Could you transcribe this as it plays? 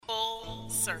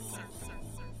circle.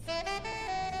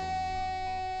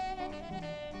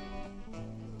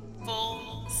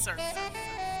 Full circle.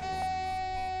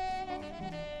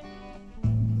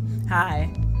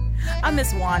 Hi, I'm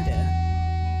Miss Wanda,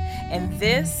 and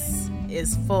this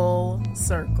is Full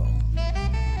Circle.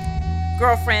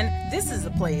 Girlfriend, this is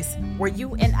a place where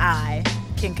you and I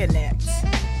can connect.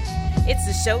 It's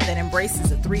a show that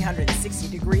embraces a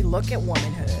 360-degree look at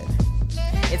womanhood.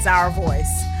 It's our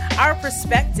voice, our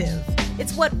perspective.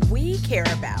 It's what we care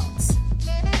about,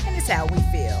 and it's how we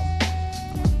feel.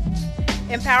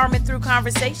 Empowerment through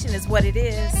conversation is what it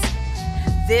is.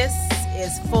 This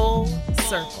is Full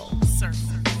Circle.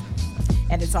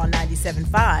 And it's on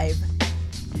 97.5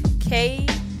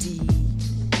 KDEE.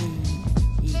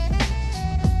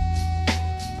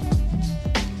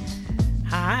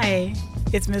 Hi,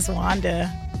 it's Miss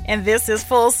Wanda, and this is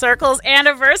Full Circle's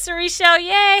anniversary show.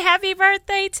 Yay! Happy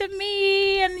birthday to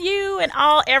me and you and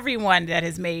everyone that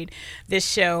has made this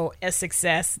show a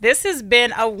success. This has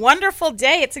been a wonderful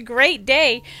day. It's a great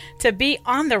day to be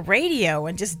on the radio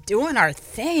and just doing our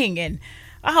thing. And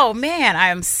oh man, I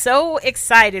am so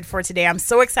excited for today. I'm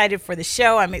so excited for the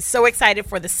show. I'm so excited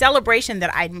for the celebration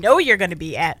that I know you're going to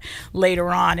be at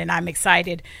later on. And I'm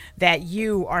excited that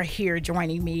you are here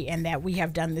joining me and that we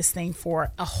have done this thing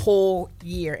for a whole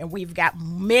year. And we've got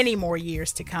many more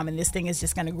years to come. And this thing is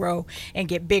just going to grow and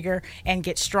get bigger and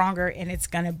get stronger. And it's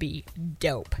going to be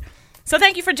dope. So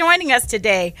thank you for joining us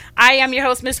today. I am your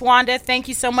host, Miss Wanda. Thank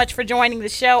you so much for joining the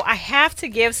show. I have to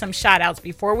give some shout outs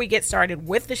before we get started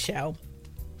with the show.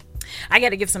 I got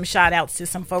to give some shout outs to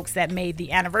some folks that made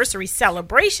the anniversary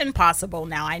celebration possible.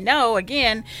 Now, I know,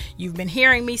 again, you've been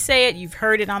hearing me say it, you've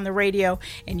heard it on the radio,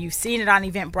 and you've seen it on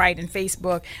Eventbrite and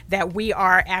Facebook that we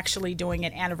are actually doing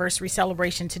an anniversary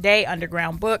celebration today,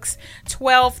 Underground Books,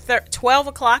 12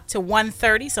 o'clock to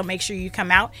 1:30. So make sure you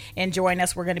come out and join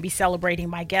us. We're going to be celebrating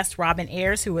my guest, Robin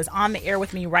Ayers, who is on the air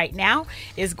with me right now,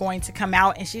 is going to come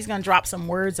out and she's going to drop some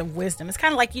words of wisdom. It's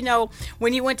kind of like,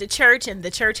 when you went to church and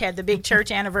the church had the big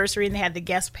church anniversary and they had the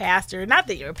guest pastor, not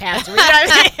that you're a pastor,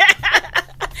 that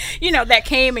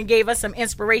came and gave us some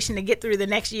inspiration to get through the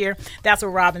next year. That's what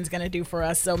Robin's going to do for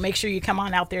us. So make sure you come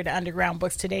on out there to Underground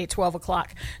Books today at 12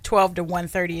 o'clock. 12 to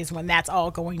 1:30 is when that's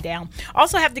all going down.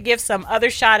 Also have to give some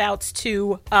other shout outs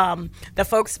to the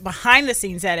folks behind the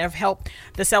scenes that have helped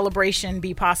the celebration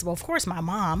be possible. Of course, my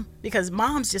mom, because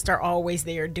moms just are always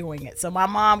there doing it. So my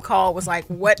mom called, was like,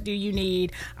 what do you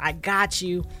need? I got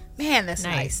you. Man, that's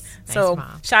nice. So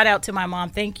Mom. Shout out to my mom.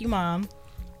 Thank you, Mom.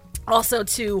 Also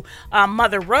to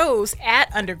Mother Rose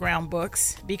at Underground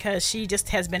Books, because she just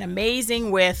has been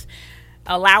amazing with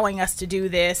allowing us to do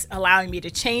this, allowing me to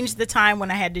change the time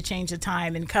when I had to change the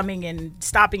time, and coming and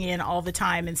stopping in all the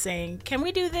time and saying, can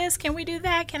we do this? Can we do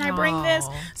that? Can I bring this?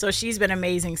 So she's been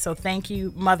amazing. So thank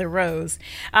you, Mother Rose.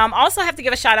 Also have to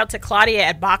give a shout out to Claudia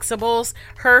at Boxables.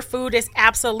 Her food is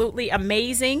absolutely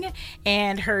amazing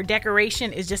and her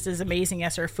decoration is just as amazing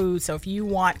as her food. So if you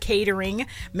want catering,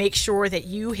 make sure that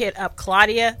you hit up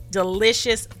Claudia.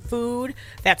 Delicious food.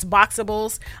 That's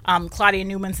Boxables. Claudia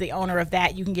Newman's the owner of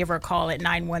that. You can give her a call at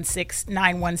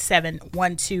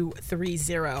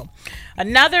 916-917-1230.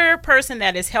 Another person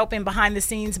that is helping behind the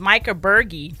scenes, Micah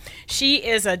Berge. She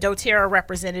is a doTERRA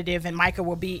representative, and Micah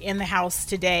will be in the house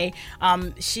today.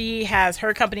 She has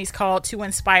her company's called To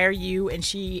Inspire You, and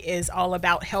she is all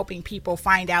about helping people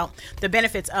find out the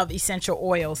benefits of essential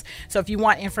oils. So if you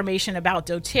want information about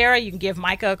doTERRA, you can give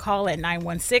Micah a call at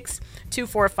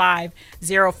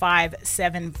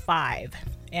 916-245-0575.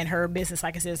 And her business,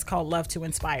 like I said, is called Love to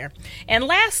Inspire. And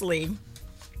lastly,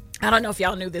 I don't know if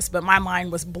y'all knew this, but my mind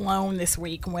was blown this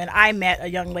week when I met a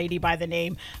young lady by the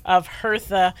name of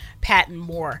Hertha Patton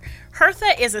Moore.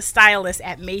 Hertha is a stylist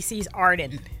at Macy's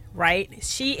Arden. Right?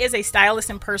 She is a stylist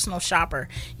and personal shopper.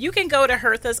 You can go to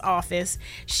Hertha's office.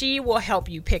 She will help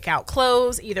you pick out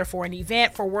clothes, either for an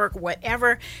event, for work,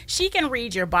 whatever. She can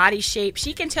read your body shape.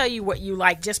 She can tell you what you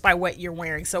like just by what you're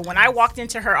wearing. So when I walked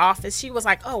into her office, she was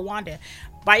like, oh, Wanda,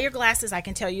 by your glasses, I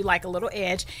can tell you like a little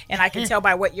edge, and I can tell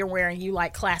by what you're wearing you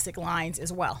like classic lines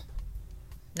as well.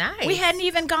 Nice. We hadn't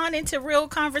even gone into real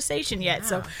conversation yet. Wow.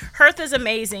 So Hertha's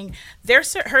amazing. Her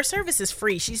service is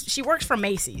free. She works for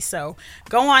Macy's. So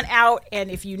go on out,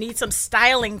 and if you need some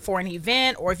styling for an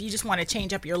event, or if you just want to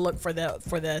change up your look for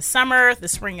the summer, the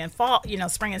spring and fall,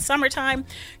 spring and summertime,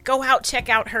 go out, check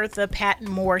out Hertha Patton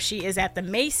Moore. She is at the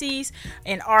Macy's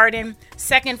in Arden,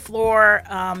 second floor.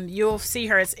 You'll see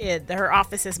her. Her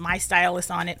office is My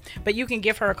Stylist on it, but you can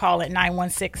give her a call at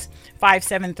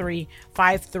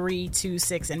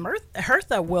 916-573-5326. Netflix, and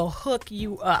Hertha will hook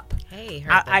you up. Hey,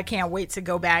 Hertha. I can't wait to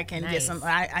go back and Nice. get some.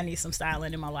 I need some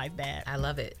styling in my life bad. I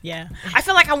love it. Yeah. I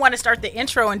feel like I want to start the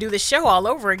intro and do the show all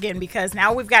over again, because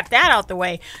now we've got that out the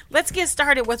way. Let's get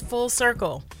started with Full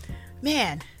Circle.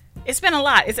 Man, it's been a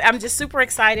lot. I'm just super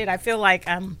excited. I feel like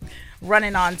I'm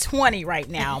running on 20 right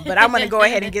now, but I'm going to go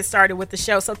ahead and get started with the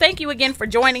show. So thank you again for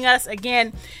joining us.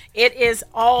 Again, it is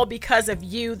all because of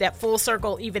you that Full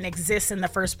Circle even exists in the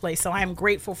first place. So I am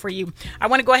grateful for you. I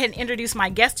want to go ahead and introduce my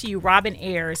guest to you, Robin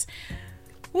Ayers.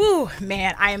 Woo,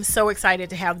 man, I am so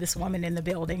excited to have this woman in the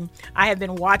building. I have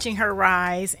been watching her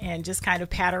rise and just kind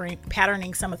of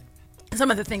patterning some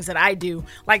of the things that I do,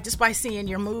 like just by seeing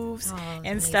your moves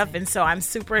and stuff. And so I'm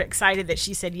super excited that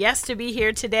she said yes to be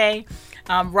here today.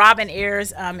 Robin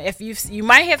Ayers, if you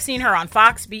might have seen her on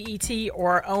Fox, BET,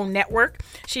 or OWN Network.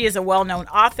 She is a well-known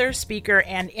author, speaker,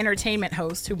 and entertainment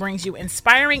host who brings you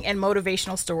inspiring and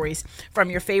motivational stories from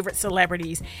your favorite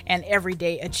celebrities and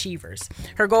everyday achievers.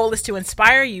 Her goal is to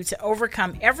inspire you to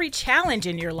overcome every challenge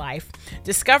in your life,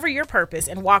 discover your purpose,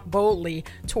 and walk boldly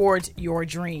towards your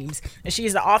dreams. And she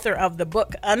is the author of the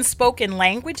book Unspoken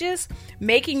Languages,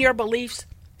 Making Your Beliefs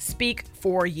Speak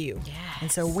for You. Yes.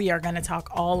 And so we are going to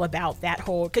talk all about that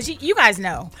whole, because you guys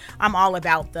know I'm all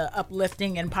about the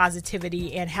uplifting and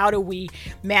positivity and how do we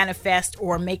manifest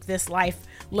or make this life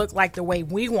look like the way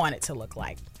we want it to look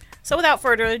like. So without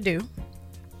further ado,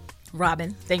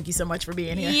 Robin, thank you so much for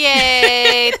being here.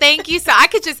 Yay. Thank you. So I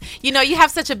could just, you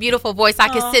have such a beautiful voice. I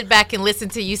could sit back and listen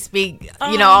to you speak,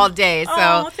 all day.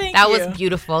 So that was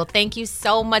beautiful. Thank you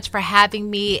so much for having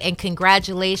me, and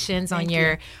congratulations on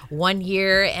your 1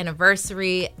 year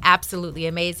anniversary. Absolutely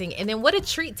amazing. And then what a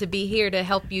treat to be here to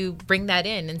help you bring that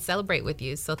in and celebrate with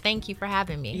you. So thank you for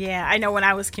having me. Yeah, I know when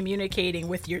I was communicating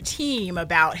with your team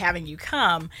about having you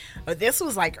come, this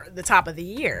was like the top of the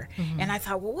year. Mm-hmm. And I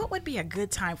thought, well, what would be a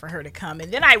good time for her to come?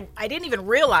 And then I didn't even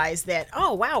realize that,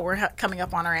 oh, wow, we're coming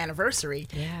up on our anniversary.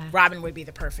 Yeah. Robin would be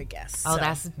the perfect guest. Oh, so,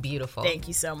 that's beautiful. Thank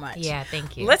you so much. Yeah,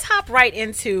 thank you. Let's hop right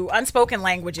into Unspoken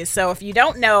Languages. So if you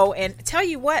don't know, and tell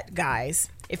you what, guys,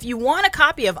 if you want a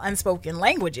copy of Unspoken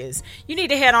Languages, you need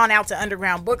to head on out to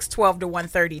Underground Books 12 to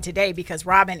 1:30 today, because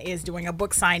Robin is doing a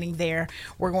book signing there.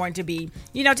 We're going to be,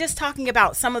 just talking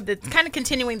about some of the kind of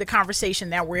continuing the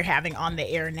conversation that we're having on the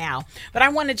air now. But I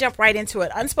want to jump right into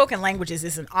it. Unspoken Languages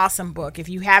is an awesome book. If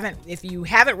you haven't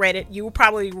read it, you will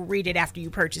probably read it after you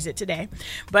purchase it today.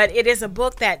 But it is a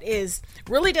book that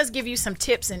really does give you some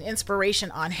tips and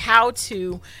inspiration on how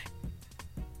to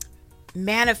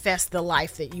manifest the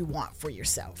life that you want for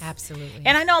yourself. Absolutely.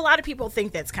 And I know a lot of people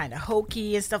think that's kind of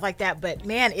hokey and stuff like that, but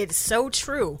man, it's so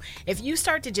true. If you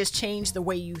start to just change the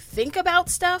way you think about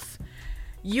stuff,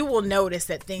 you will notice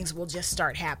that things will just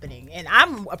start happening. And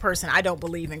I'm a person, I don't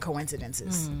believe in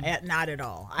coincidences. Not at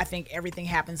all. I think everything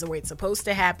happens the way it's supposed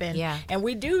to happen. Yeah. And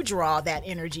we do draw that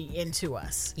energy into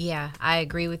us. Yeah, I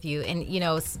agree with you. And,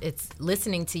 it's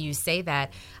listening to you say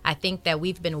that, I think that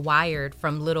we've been wired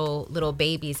from little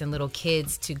babies and little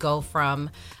kids to go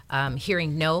from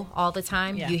hearing no all the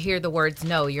time. Yeah. You hear the words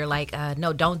no, you're like,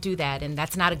 no, don't do that, and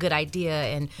that's not a good idea.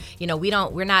 And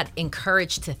we're not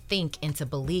encouraged to think and to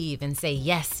believe and say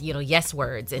yes, yes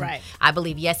words. And right. I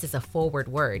believe yes is a forward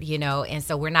word, and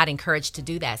so we're not encouraged to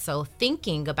do that. So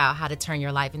thinking about how to turn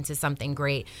your life into something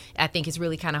great, I think is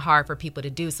really kind of hard for people to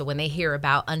do. So when they hear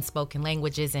about unspoken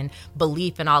languages and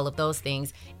belief and all of those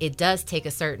things, it does take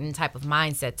a certain type of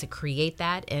mindset to create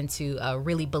that and to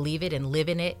really believe it and live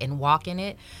in it and walk in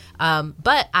it.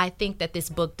 But I think that this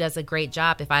book does a great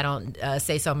job, if I don't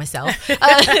say so myself.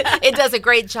 It does a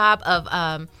great job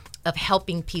of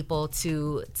helping people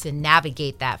to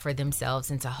navigate that for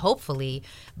themselves, and to hopefully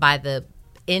by the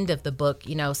end of the book,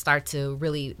 start to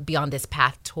really be on this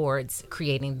path towards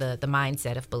creating the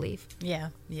mindset of belief. Yeah.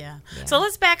 So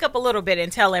let's back up a little bit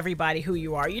and tell everybody who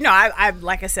you are. I've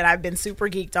like I said, I've been super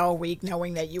geeked all week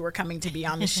knowing that you were coming to be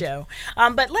on the show.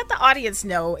 But let the audience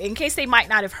know, in case they might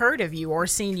not have heard of you or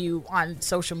seen you on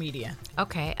social media.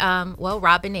 Okay. Well,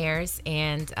 Robin Ayers,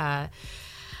 and I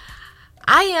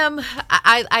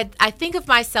think of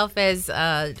myself as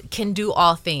can do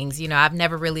all things. I've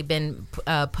never really been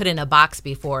put in a box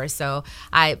before.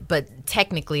 But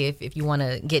technically, if you want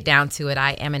to get down to it,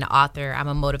 I am an author, I'm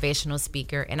a motivational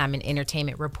speaker, and I'm an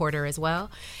entertainment reporter as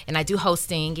well. And I do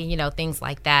hosting and, things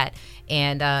like that.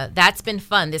 And that's been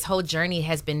fun. This whole journey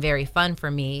has been very fun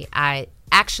for me. I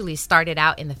actually started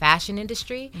out in the fashion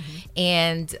industry,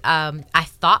 and I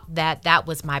thought that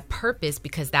was my purpose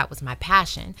because that was my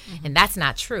passion, and that's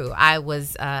not true. I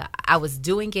was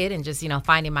doing it and just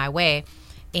finding my way,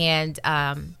 and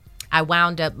I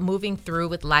wound up moving through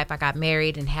with life. I got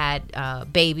married and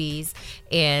had babies,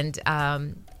 and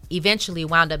eventually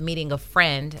wound up meeting a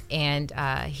friend, and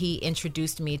he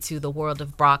introduced me to the world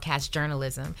of broadcast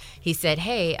journalism. He said,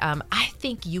 hey, I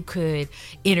think you could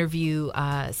interview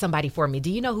somebody for me.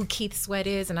 Do you know who Keith Sweat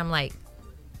is? And I'm like,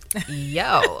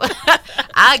 yo,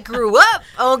 I grew up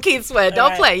on Keith Sweat.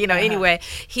 Don't play, you know. Anyway,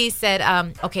 he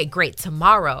said, okay, great.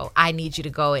 Tomorrow, I need you to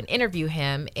go and interview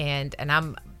him. And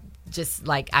I'm just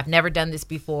like, I've never done this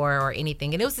before or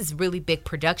anything. And it was this really big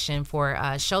production for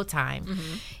Showtime.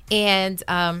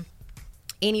 And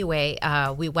anyway,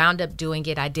 we wound up doing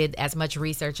it. I did as much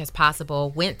research as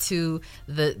possible, went to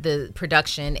the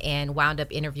production and wound up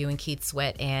interviewing Keith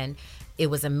Sweat, and it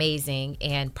was amazing.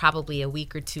 And probably a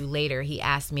week or two later, he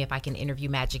asked me if I can interview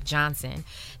Magic Johnson.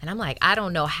 And I'm like, I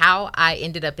don't know how I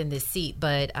ended up in this seat,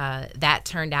 but that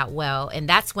turned out well. And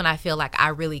that's when I feel like I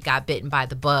really got bitten by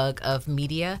the bug of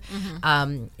media,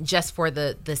 just for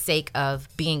the sake of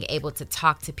being able to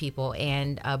talk to people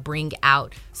and bring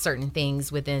out certain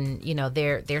things within, you know,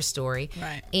 their story.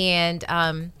 Right. And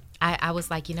I was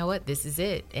like, you know what, this is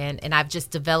it. And I've just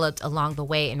developed along the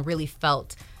way and really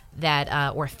felt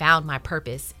that or found my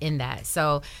purpose in that.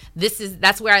 So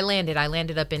that's where I landed. I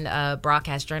landed up in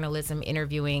broadcast journalism,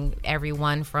 interviewing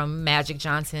everyone from Magic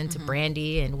Johnson to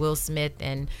Brandy and Will Smith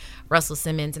and Russell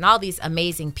Simmons and all these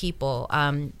amazing people.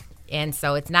 And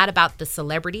so it's not about the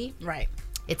celebrity. Right.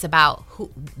 It's about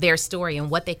their story and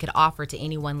what they could offer to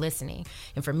anyone listening.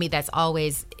 And for me, that's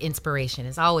always inspiration.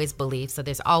 It's always belief. So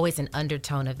there's always an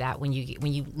undertone of that when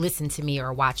you listen to me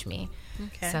or watch me.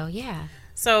 Okay. So, yeah.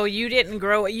 So you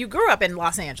grew up in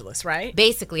Los Angeles, right?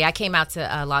 Basically, I came out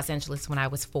to Los Angeles when I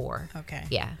was 4. Okay.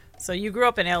 Yeah. So you grew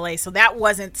up in LA, so that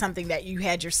wasn't something that you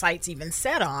had your sights even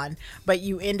set on, but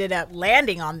you ended up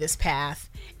landing on this path.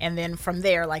 And then from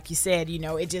there, like you said, you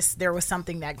know, there was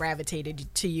something that gravitated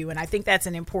to you. And I think that's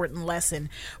an important lesson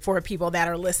for people that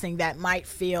are listening that might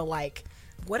feel like,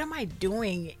 what am I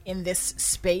doing in this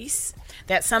space?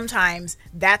 That sometimes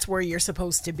that's where you're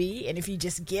supposed to be. And if you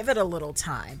just give it a little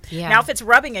time. Yeah. Now, if it's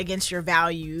rubbing against your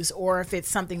values or if it's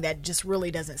something that just really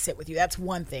doesn't sit with you, that's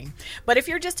one thing. But if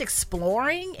you're just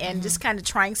exploring and just kind of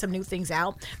trying some new things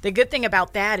out, the good thing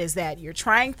about that is that you're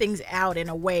trying things out in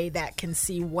a way that can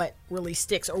see what really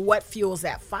sticks or what fuels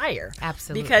that fire.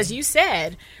 Absolutely. Because you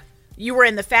said you were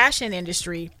in the fashion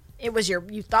industry.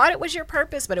 You thought it was your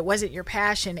purpose, but it wasn't your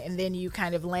passion. And then you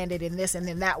kind of landed in this. And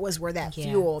then that was where that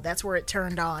fuel, that's where it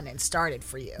turned on and started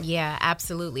for you. Yeah,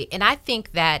 absolutely. And I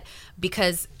think that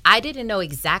because I didn't know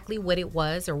exactly what it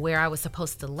was or where I was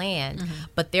supposed to land,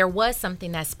 but there was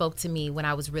something that spoke to me when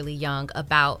I was really young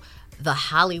about the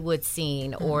Hollywood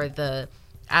scene or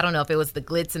I don't know if it was the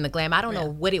glitz and the glam. I don't know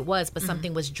what it was, but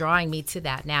something was drawing me to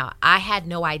that. Now, I had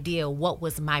no idea what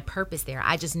was my purpose there.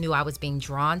 I just knew I was being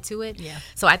drawn to it. Yeah.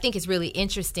 So I think it's really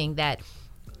interesting that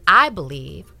I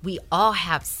believe we all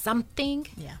have something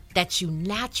that you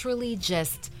naturally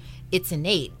just, it's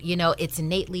innate, you know, it's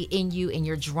innately in you and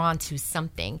you're drawn to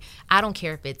something. I don't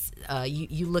care if it's,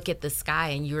 you look at the sky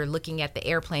and you're looking at the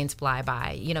airplanes fly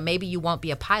by, you know, maybe you won't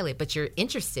be a pilot, but you're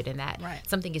interested in that. Right.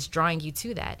 Something is drawing you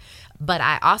to that. But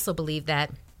I also believe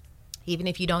that even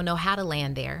if you don't know how to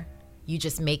land there, you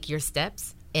just make your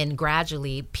steps and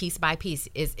gradually, piece by piece,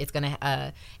 it's going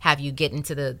to have you get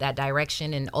into that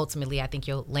direction. And ultimately, I think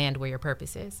you'll land where your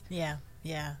purpose is. Yeah.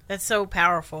 Yeah, that's so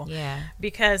powerful. Yeah.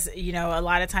 Because, you know, a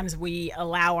lot of times we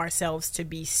allow ourselves to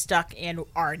be stuck in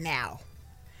our now.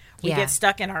 We get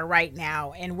stuck in our right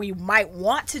now, and we might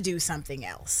want to do something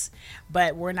else,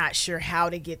 but we're not sure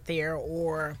how to get there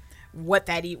or what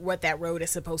that road is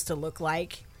supposed to look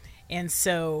like. And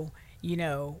so, you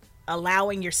know,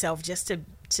 allowing yourself just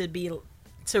to be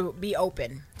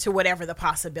open to whatever the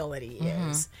possibility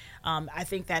is. I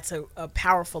think that's a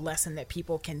powerful lesson that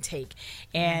people can take.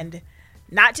 And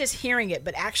not just hearing it,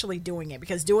 but actually doing it,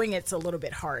 because doing it's a little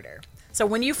bit harder. So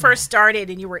when you first started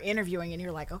and you were interviewing and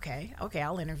you're like, okay,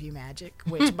 I'll interview Magic,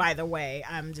 which by the way,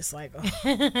 I'm just like,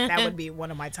 that would be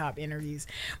one of my top interviews.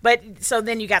 But so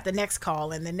then you got the next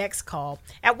call and the next call.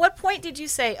 At what point did you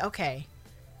say, okay,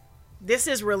 this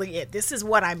is really it. This is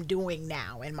what I'm doing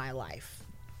now in my life?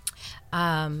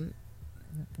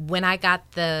 When I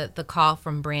got the call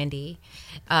from Brandy,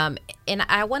 and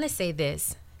I want to say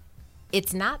this,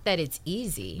 it's not that it's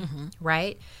easy,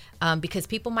 right? Because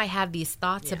people might have these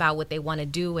thoughts about what they want to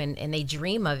do and they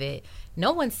dream of it.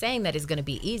 No one's saying that it's going to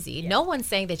be easy. Yeah. No one's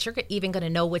saying that you're even going to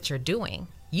know what you're doing.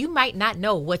 You might not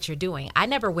know what you're doing. I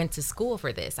never went to school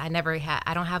for this. I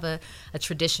don't have a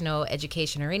traditional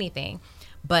education or anything.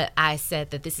 But I said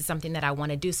that this is something that I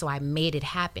want to do, so I made it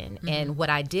happen. And what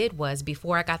I did was,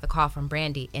 before I got the call from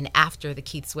Brandy and after the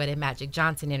Keith Sweat and Magic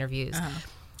Johnson interviews,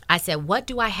 I said, what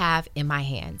do I have in my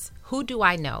hands? Who do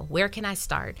I know? Where can I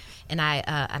start? And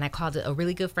I called a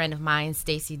really good friend of mine,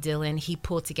 Stacy Dillon. He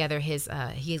pulled together he's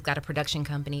got a production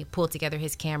company, pulled together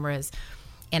his cameras.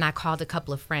 And I called a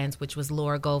couple of friends, which was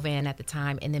Laura Govan at the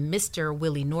time, and then Mr.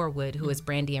 Willie Norwood, who is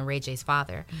Brandy and Ray J's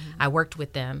father. I worked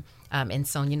with them, and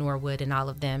Sonia Norwood and all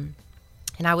of them.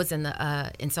 And I was and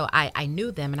so I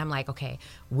knew them, and I'm like, okay,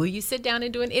 will you sit down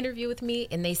and do an interview with me?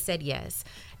 And they said yes.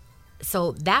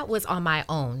 So that was on my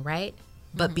own, right?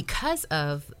 But because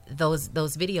of those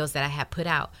videos that I had put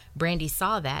out, Brandy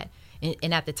saw that.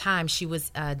 And at the time, she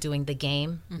was doing The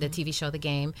Game, the TV show The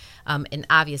Game. And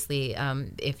obviously,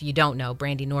 if you don't know,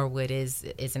 Brandy Norwood is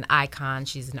an icon.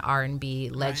 She's an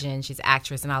R&B legend. Right. She's an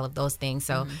actress and all of those things.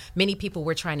 So many people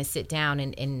were trying to sit down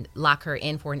and lock her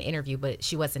in for an interview, but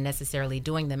she wasn't necessarily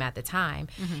doing them at the time.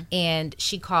 And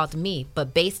she called me,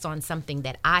 but based on something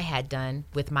that I had done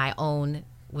within my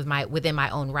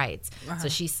own rights. So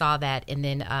she saw that, and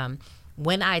then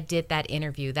when I did that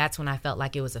interview, that's when I felt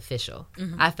like it was official.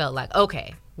 I felt like,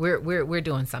 okay, we're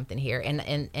doing something here,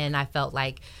 and I felt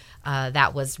like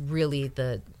that was really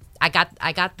I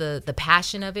got the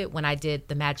passion of it when I did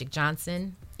the Magic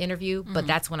Johnson interview, but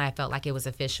that's when I felt like it was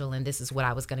official, and this is what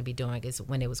I was going to be doing, is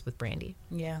when it was with Brandy.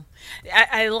 Yeah,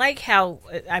 I like how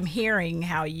I'm hearing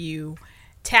how you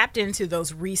tapped into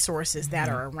those resources that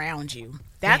are around you.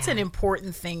 That's an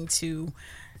important thing to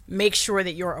make sure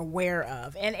that you're aware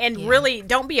of, and really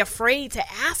don't be afraid to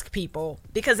ask people,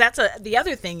 because that's the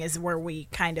other thing is where we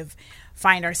kind of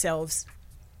find ourselves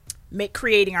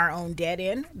creating our own dead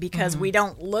end, because we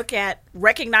don't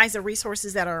recognize the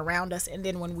resources that are around us, and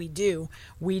then when we do,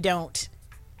 we don't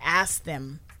ask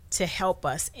them to help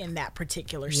us in that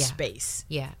particular space.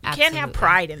 Yeah, absolutely. You can't have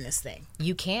pride in this thing.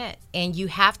 You can't, and you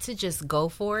have to just go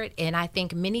for it. And I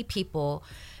think many people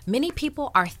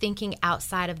are thinking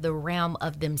outside of the realm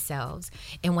of themselves.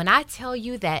 And when I tell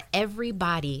you that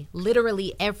everybody,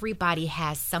 literally everybody,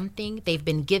 has something, they've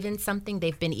been given something,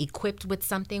 they've been equipped with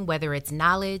something, whether it's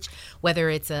knowledge,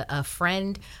 whether it's a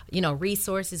friend,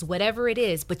 resources, whatever it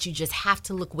is, but you just have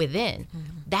to look within.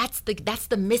 That's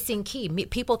the missing key.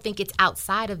 People think it's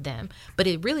outside of them, but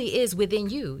it really is within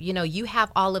you. You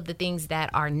have all of the things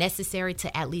that are necessary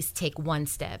to at least take one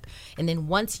step. And then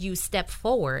once you step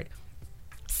forward,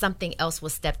 something else will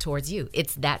step towards you.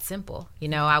 It's that simple.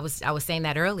 I was saying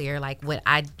that earlier, like, what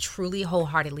I truly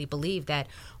wholeheartedly believe, that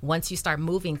once you start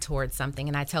moving towards something,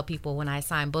 and I tell people when I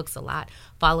sign books a lot,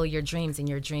 follow your dreams and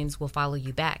your dreams will follow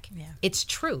you back. Yeah. It's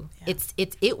true. Yeah.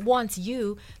 It wants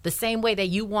you the same way that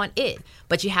you want it,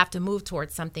 but you have to move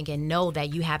towards something and know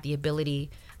that you have the ability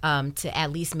to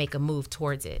at least make a move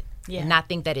towards it. And not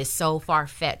think that it's so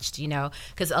far-fetched,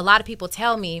 because a lot of people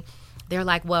tell me, they're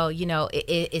like, well,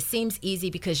 it seems easy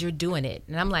because you're doing it.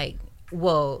 And I'm like,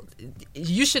 well,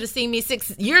 you should have seen me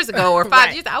 6 years ago or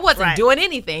 5 years ago. I wasn't doing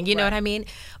anything. You know what I mean?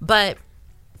 But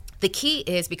the key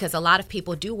is, because a lot of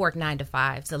people do work 9 to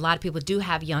 5s. A lot of people do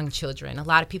have young children. A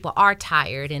lot of people are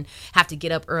tired and have to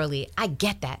get up early. I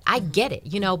get that. I get it,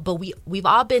 but we've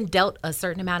all been dealt a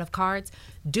certain amount of cards.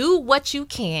 Do what you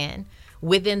can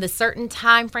within the certain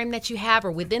time frame that you have, or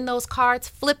within those cards.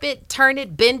 Flip it, turn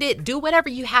it, bend it, do whatever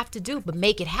you have to do, but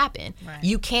make it happen. Right.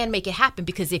 You can make it happen,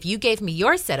 because if you gave me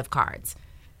your set of cards,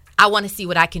 I want to see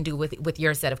what I can do with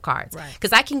your set of cards.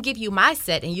 Because I can give you my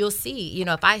set, and you'll see,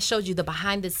 if I showed you the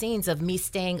behind the scenes of me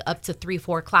staying up to 3,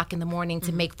 4 o'clock in the morning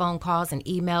to make phone calls and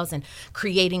emails and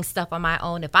creating stuff on my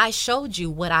own, if I showed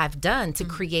you what I've done to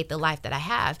create the life that I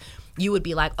have, you would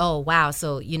be like, oh, wow.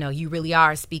 So, you really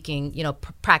are speaking,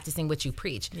 practicing what you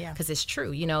preach. Yeah. Because it's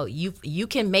true. You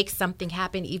can make something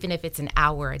happen, even if it's an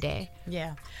hour a day.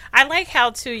 Yeah. I like how,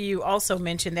 too, you also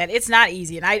mentioned that it's not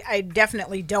easy. And I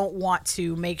definitely don't want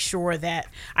to make sure that,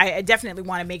 I definitely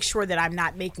want to make sure that I'm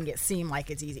not making it seem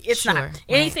like it's easy. It's not.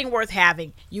 Anything worth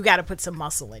having, you got to put some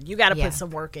muscle in. You got to put some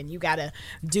work in. You got to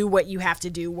do what you have to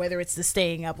do, whether it's the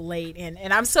staying up late.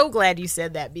 And I'm so glad you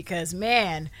said that, because,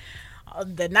 man,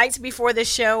 the nights before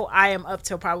this show, I am up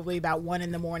till probably about 1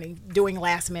 a.m. doing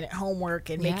last minute homework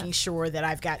and making sure that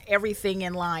I've got everything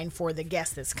in line for the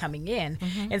guest that's coming in.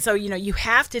 And so, you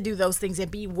have to do those things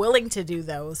and be willing to do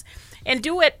those, and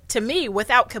do it, to me,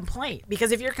 without complaint.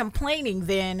 Because if you're complaining,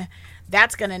 then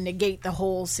that's going to negate the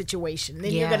whole situation.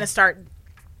 Then you're going to start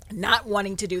not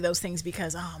wanting to do those things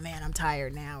because, oh man, I'm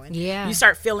tired now. And Yeah. you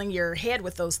start filling your head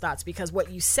with those thoughts because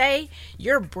what you say,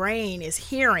 your brain is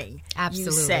hearing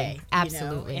Absolutely. you say.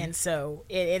 Absolutely. You know? And so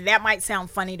that might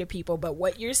sound funny to people, but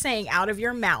what you're saying out of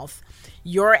your mouth,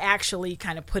 you're actually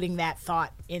kind of putting that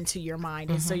thought into your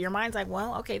mind. And so your mind's like,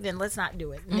 well, okay, then let's not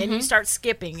do it. And then you start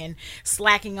skipping and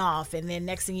slacking off. And then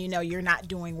next thing you know, you're not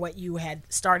doing what you had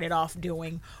started off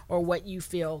doing or what you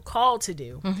feel called to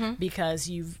do because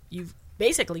you've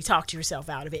basically talked yourself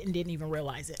out of it and didn't even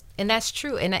realize it. And that's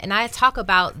true. And I talk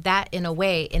about that in a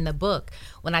way in the book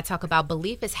when I talk about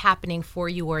belief is happening for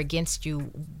you or against you,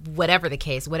 whatever the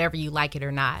case, whatever you like it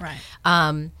or not.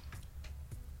 Right.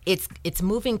 It's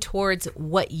moving towards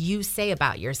what you say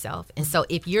about yourself. And so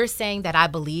if you're saying that I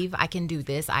believe I can do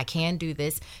this, I can do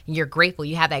this, and you're grateful,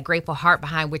 you have that grateful heart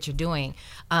behind what you're doing,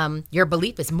 your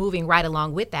belief is moving right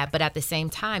along with that. But at the same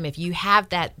time, if you have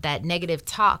that negative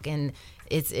talk and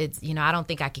it's I don't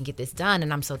think I can get this done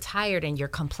and I'm so tired and you're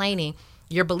complaining,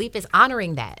 your belief is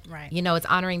honoring that. Right. It's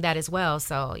honoring that as well.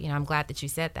 So, I'm glad that you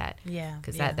said that. Yeah.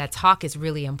 Because that talk is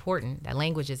really important. That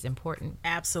language is important.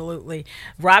 Absolutely.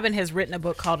 Robin has written a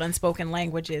book called Unspoken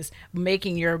Languages,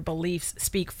 Making Your Beliefs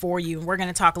Speak For You. And we're going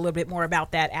to talk a little bit more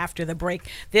about that after the break.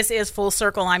 This is Full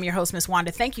Circle. I'm your host, Miss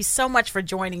Wanda. Thank you so much for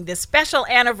joining this special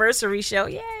anniversary show.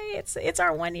 Yay. It's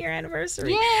our 1 year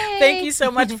anniversary. Yay. Thank you so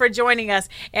much for joining us.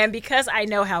 And because I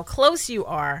know how close you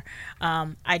are,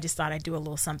 I just thought I'd do a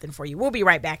little something for you. We'll be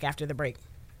right back after the break.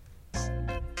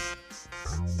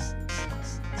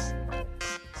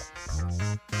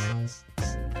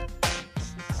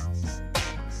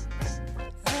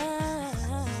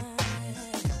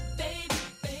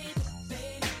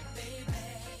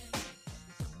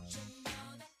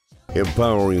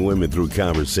 Empowering women through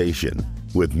conversation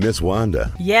with Miss Wanda.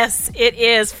 Yes, it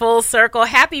is Full Circle.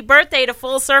 Happy birthday to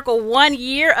Full Circle. 1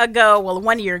 year ago, well,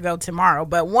 1 year ago tomorrow,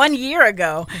 but 1 year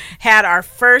ago had our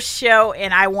first show,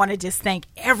 and I want to just thank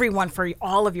everyone for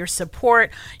all of your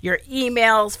support, your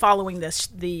emails, following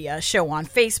the show on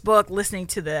Facebook, listening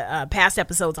to the past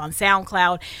episodes on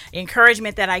SoundCloud,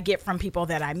 encouragement that I get from people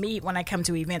that I meet when I come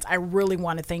to events. I really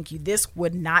want to thank you. This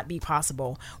would not be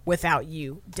possible without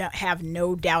you. Have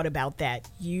no doubt about that.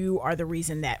 You are the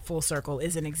reason that Full Circle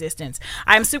is in existence.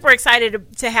 I'm super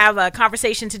excited to have a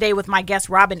conversation today with my guest,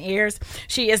 Robin Ayers.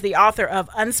 She is the author of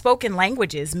Unspoken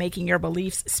Languages, Making Your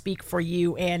Beliefs Speak For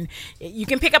You. And you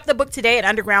can pick up the book today at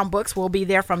Underground Books. We'll be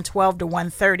there from 12 to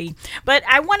 1:30. But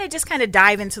I want to just kind of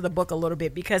dive into the book a little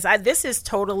bit because this is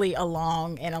totally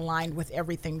along and aligned with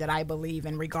everything that I believe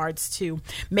in regards to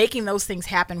making those things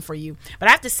happen for you. But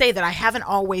I have to say that I haven't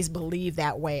always believed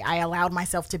that way. I allowed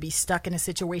myself to be stuck in a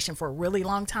situation for a really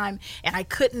long time, and I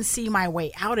couldn't see my way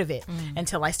out of it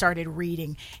until I started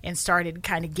reading and started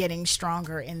kind of getting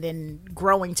stronger and then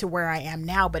growing to where I am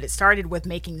now. But it started with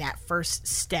making that first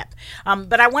step.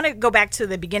 But I want to go back to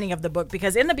the beginning of the book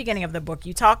because in the beginning of the book,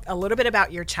 you talk a little bit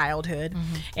about your childhood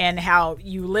and how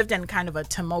you lived in kind of a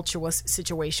tumultuous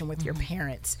situation with your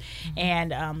parents.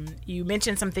 And you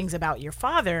mentioned some things about your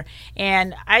father.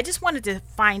 And I just wanted to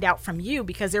find out from you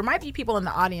because there might be people in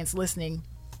the audience listening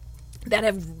that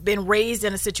have been raised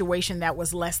in a situation that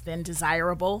was less than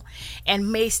desirable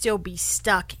and may still be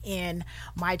stuck in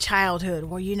my childhood.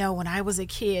 Well, when I was a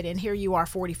kid, and here you are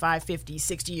 45, 50,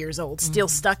 60 years old, still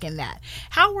stuck in that.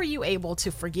 How were you able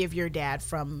to forgive your dad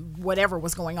from whatever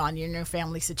was going on in your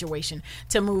family situation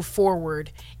to move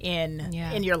forward in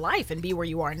your life and be where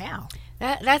you are now?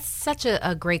 That's such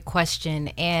a great question.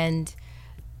 And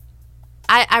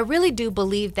I really do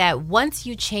believe that once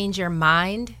you change your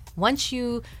mind, once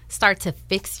you start to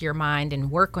fix your mind and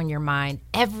work on your mind,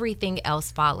 everything else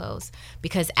follows.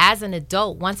 Because as an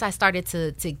adult, once I started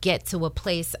to get to a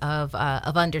place of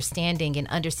understanding and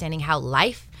understanding how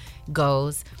life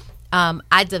goes,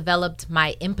 I developed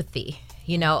my empathy,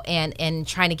 and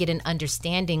trying to get an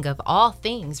understanding of all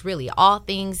things, really, all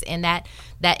things. And that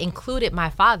included my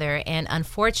father. And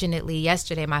unfortunately,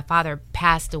 yesterday, my father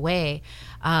passed away.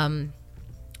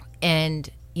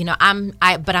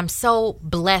 But I'm so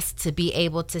blessed to be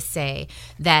able to say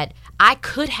that I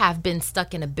could have been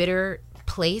stuck in a bitter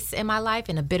place in my life,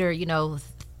 in a bitter,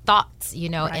 thoughts,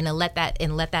 right. and let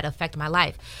that affect my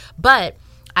life. But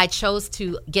I chose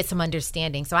to get some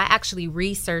understanding. So I actually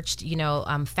researched,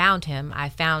 found him. I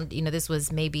found, this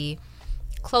was maybe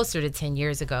closer to 10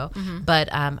 years ago. But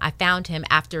I found him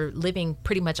after living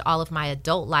pretty much all of my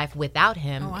adult life without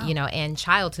him, and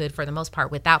childhood for the most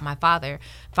part without my father,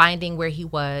 finding where he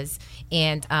was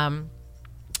and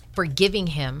forgiving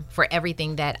him for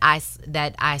everything that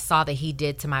I saw that he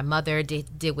did to my mother,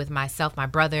 did with myself, my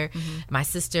brother, my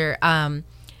sister.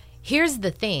 Here's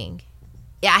the thing.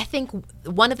 I think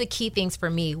one of the key things for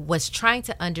me was trying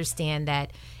to understand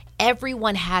that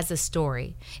everyone has a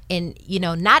story, and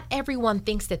not everyone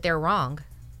thinks that they're wrong.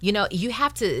 You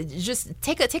have to just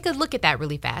take a look at that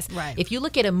really fast. Right. If you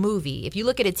look at a movie, if you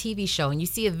look at a TV show and you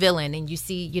see a villain and you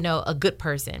see, a good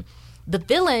person, the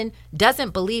villain doesn't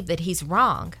believe that he's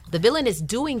wrong. The villain is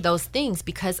doing those things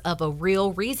because of a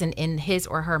real reason in his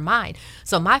or her mind.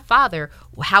 So my father,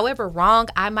 however wrong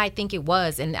I might think it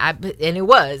was, and it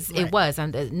was,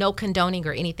 no condoning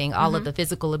or anything, all of the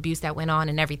physical abuse that went on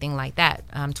and everything like that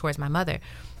towards my mother.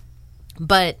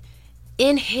 But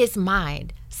in his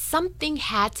mind, something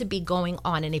had to be going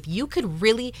on. And if you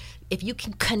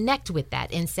can connect with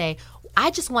that and say, I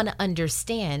just want to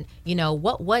understand,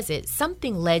 what was it?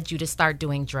 Something led you to start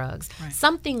doing drugs. Right.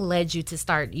 Something led you to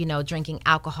start, drinking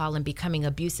alcohol and becoming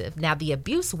abusive. Now, the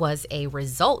abuse was a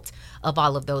result of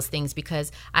all of those things,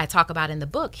 because I talk about in the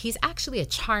book, he's actually a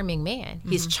charming man. Mm-hmm.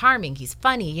 He's charming. He's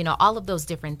funny, all of those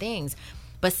different things.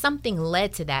 But something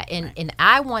led to that. And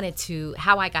I wanted to,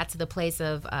 how I got to the place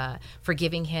of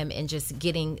forgiving him and just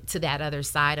getting to that other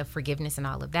side of forgiveness and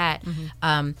all of that,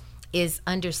 is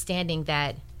understanding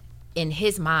that in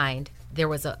his mind, there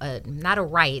was a not a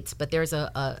right, but there's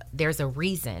a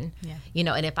reason,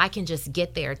 and if I can just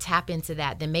get there, tap into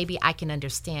that, then maybe I can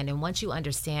understand. And once you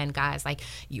understand, guys,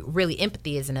 really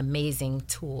empathy is an amazing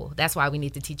tool. That's why we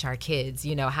need to teach our kids,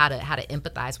 how to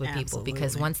empathize with people,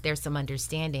 because once there's some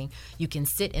understanding, you can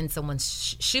sit in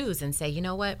someone's shoes and say, you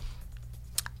know what?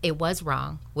 It was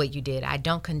wrong what you did. I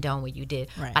don't condone what you did,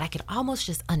 but I could almost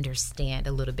just understand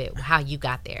a little bit how you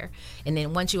got there. And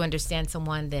then once you understand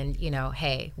someone, then,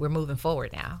 hey, we're moving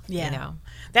forward now. Yeah.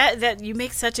 That you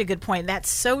make such a good point.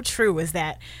 That's so true, is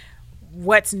that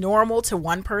what's normal to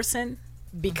one person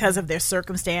because of their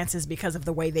circumstances, because of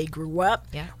the way they grew up,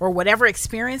 or whatever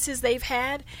experiences they've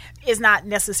had, is not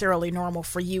necessarily normal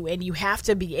for you. And you have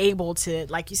to be able to,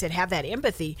 like you said, have that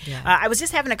empathy. I was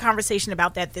just having a conversation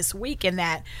about that this week, and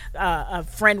that a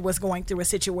friend was going through a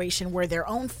situation where their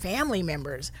own family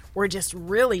members were just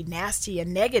really nasty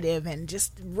and negative and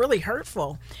just really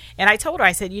hurtful. And I told her,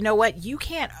 I said, you know what? You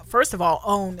can't, first of all,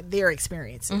 own their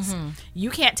experiences. You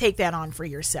can't take that on for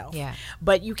yourself.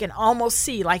 But you can almost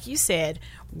see, like you said,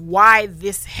 why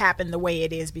this happened the way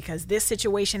it is, because this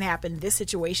situation happened, this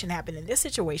situation happened, and this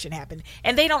situation happened.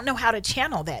 And they don't know how to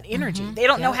channel that energy. They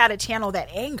don't know how to channel that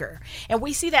anger. And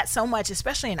we see that so much,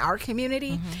 especially in our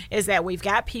community, is that we've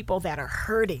got people that are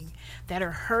hurting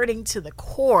to the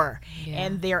core,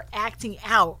 and they're acting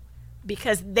out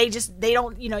because they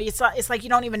don't, it's like you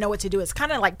don't even know what to do. It's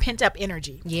kind of like pent up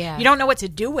energy. You don't know what to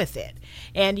do with it,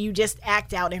 and you just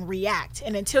act out and react.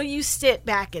 And until you sit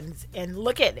back and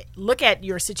look at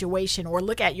your situation, or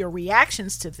look at your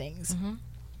reactions to things,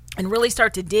 and really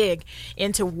start to dig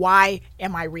into, why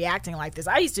am I reacting like this?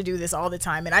 I used to do this all the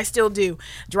time, and I still do,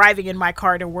 driving in my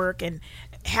car to work and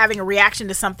having a reaction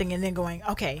to something, and then going,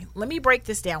 okay, let me break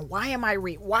this down. Why am I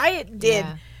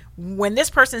when this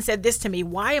person said this to me,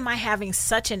 why am I having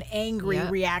such an angry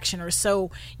reaction, or so,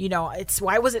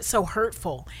 why was it so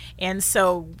hurtful? And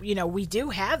so, we do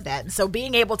have that. And so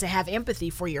being able to have empathy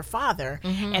for your father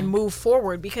and move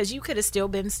forward, because you could have still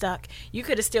been stuck. You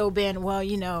could have still been, well,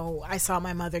 I saw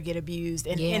my mother get abused,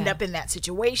 and end up in that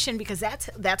situation, because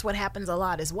that's what happens a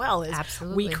lot as well, is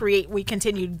we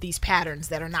continue these patterns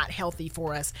that are not healthy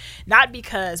for us, not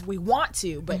because we want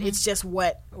to, but it's just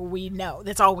what we know.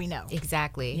 That's all we know.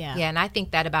 Exactly. Yeah, and I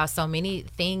think that about so many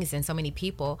things and so many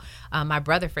people. My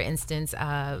brother, for instance,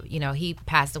 he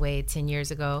passed away 10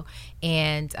 years ago,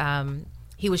 and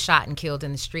he was shot and killed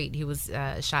in the street. He was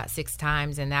shot 6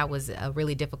 times, and that was a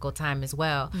really difficult time as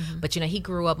well. But, he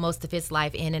grew up most of his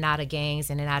life in and out of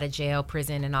gangs, in and out of jail,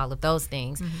 prison, and all of those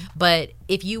things. But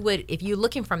if you're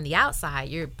looking from the outside,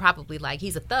 you're probably like,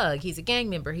 he's a thug, he's a gang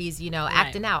member, he's,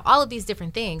 acting out, all of these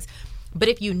different things. But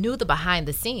if you knew the behind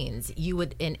the scenes, you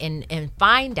would and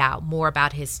find out more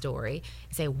about his story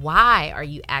and say, why are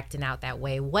you acting out that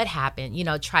way? What happened?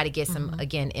 Try to get some,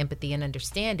 again, empathy and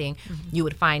understanding. You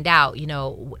would find out,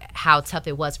 how tough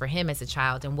it was for him as a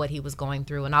child and what he was going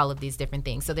through and all of these different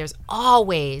things. So there's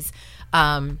always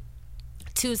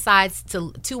two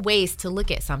ways to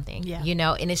look at something,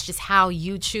 and it's just how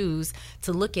you choose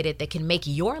to look at it that can make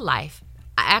your life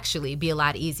actually be a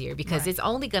lot easier, because it's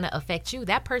only going to affect you.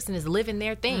 That person is living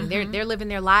their thing. They're living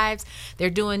their lives.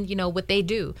 They're doing, what they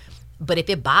do. But if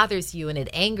it bothers you and it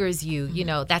angers you,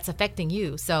 that's affecting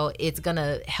you. So it's going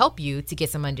to help you to get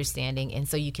some understanding, and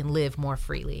so you can live more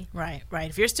freely. Right.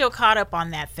 If you're still caught up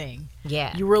on that thing,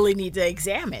 you really need to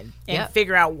examine and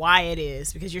figure out why it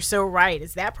is, because you're so right.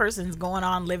 It's that person's going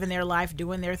on, living their life,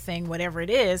 doing their thing, whatever it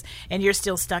is, and you're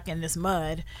still stuck in this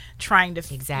mud trying to,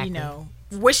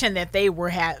 wishing that they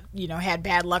had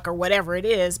bad luck or whatever it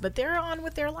is, but they're on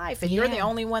with their life, and you're the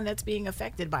only one that's being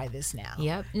affected by this now.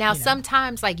 Yep. Now,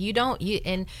 sometimes like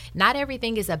and not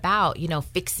everything is about,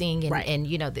 fixing and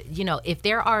if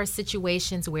there are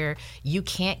situations where you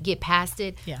can't get past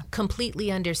it,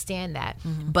 completely understand that.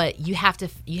 Mm-hmm. But you have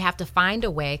to find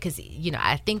a way, because,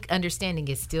 I think understanding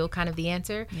is still kind of the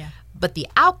answer. Yeah. But the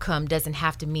outcome doesn't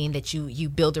have to mean that you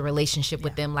build a relationship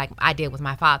with them like I did with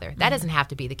my father. That doesn't have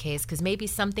to be the case, because maybe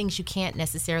some things you can't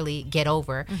necessarily get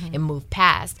over and move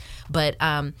past. But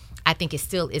I think it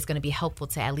still is going to be helpful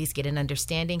to at least get an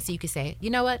understanding, so you can say, you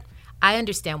know what? I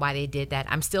understand why they did that.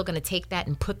 I'm still going to take that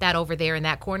and put that over there in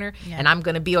that corner, and I'm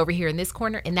going to be over here in this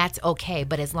corner, and that's okay.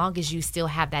 But as long as you still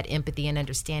have that empathy and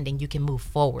understanding, you can move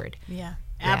forward. Yeah.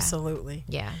 Absolutely.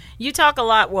 Yeah. You talk a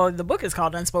lot. Well, the book is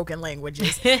called Unspoken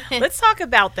Languages. Let's talk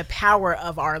about the power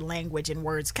of our language and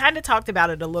words. Kind of talked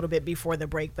about it a little bit before the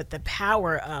break, but the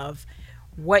power of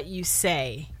what you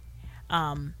say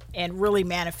and really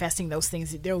manifesting those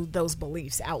things, those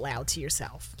beliefs out loud to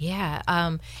yourself. Yeah.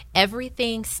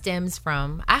 Everything stems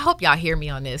from, I hope y'all hear me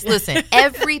on this. Listen,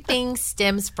 everything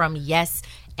stems from yes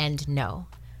and no.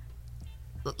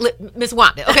 Miss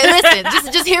Wanda, okay,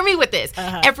 listen, just hear me with this.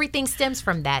 Everything stems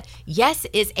from that. Yes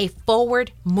is a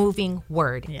forward moving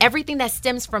word. Yeah. Everything that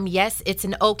stems from yes, it's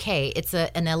an okay, it's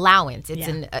an allowance, it's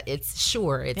it's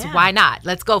sure, it's why not,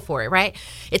 let's go for it, right?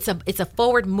 It's a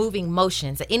forward moving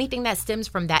motion. So anything that stems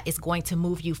from that is going to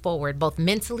move you forward, both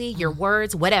mentally, your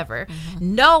words, whatever.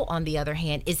 No, on the other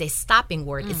hand, is a stopping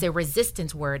word. It's a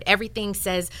resistance word. Everything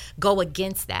says go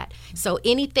against that. So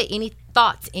any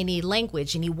thoughts, any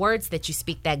language, any words that you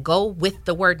speak that go with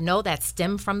the word no, that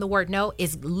stem from the word no,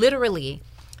 is literally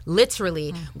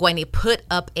going to put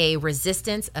up a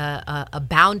resistance, a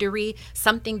boundary,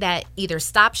 something that either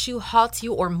stops you, halts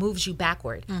you, or moves you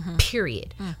backward.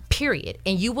 Period.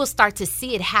 And you will start to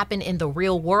see it happen in the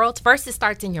real world. First, it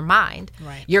starts in your mind.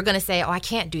 Right. You're going to say, oh, I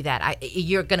can't do that.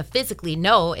 You're going to physically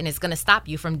know, and it's going to stop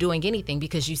you from doing anything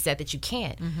because you said that you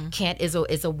can't. Can't is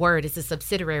a word. It's a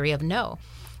subsidiary of no.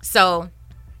 So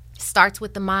starts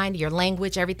with the mind, your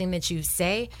language, everything that you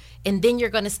say, and then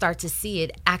you're going to start to see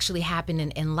it actually happen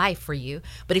in life for you.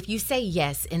 But if you say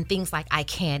yes and things like I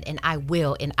can and I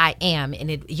will and I am and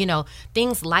it,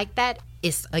 things like that,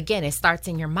 it starts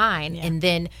in your mind, and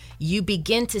then you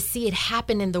begin to see it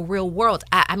happen in the real world.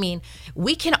 I mean,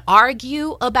 we can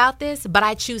argue about this, but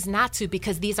I choose not to,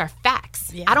 because these are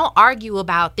facts. I don't argue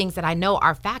about things that I know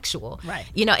are factual. Right.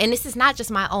 And this is not just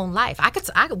my own life.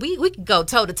 We could go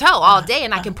toe to toe all day,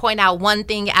 and I can point out one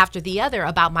thing after the other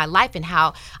about my life and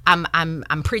how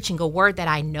I'm preaching a word that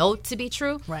I know to be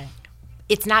true. Right.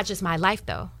 It's not just my life,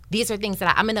 though. These are things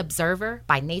that I'm an observer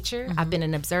by nature. I've been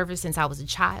an observer since I was a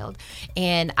child,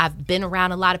 and I've been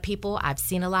around a lot of people. I've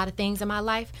seen a lot of things in my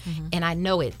life, and I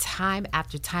know it time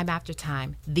after time after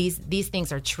time. These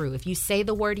things are true. If you say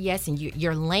the word yes, and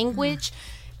your language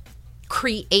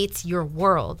creates your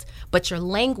world, but your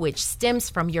language stems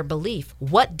from your belief.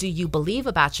 What do you believe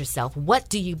about yourself? What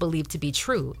do you believe to be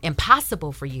true,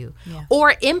 impossible for you,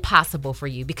 or impossible for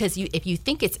you? Because if you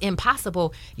think it's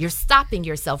impossible, you're stopping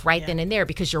yourself right then and there,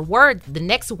 because the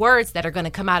next words that are going to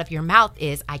come out of your mouth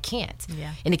is I can't.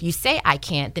 And if you say I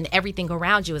can't, then everything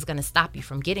around you is going to stop you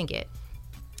from getting it.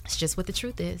 It's just what the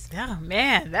truth is. Yeah,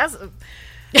 man, that's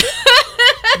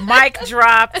mic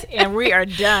dropped, and we are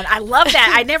done. I love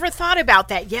that. I never thought about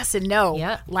that yes and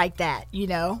no like that,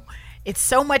 It's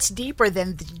so much deeper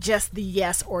than just the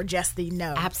yes or just the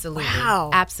no. Absolutely.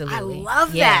 Wow. Absolutely. I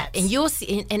love that. And you'll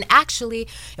see, and actually,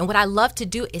 and what I love to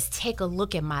do is take a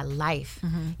look at my life.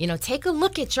 Take a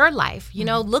look at your life.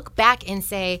 Look back and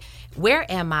say, where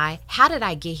am I? How did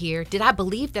I get here? Did I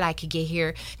believe that I could get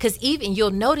here? Because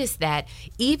you'll notice that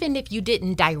even if you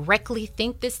didn't directly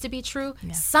think this to be true,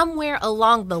 somewhere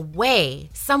along the way,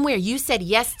 you said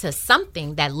yes to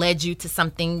something that led you to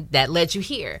something that led you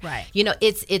here. Right.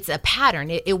 It's a pattern.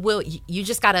 It will. You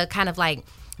just gotta kind of like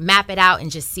map it out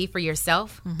and just see for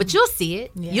yourself. But you'll see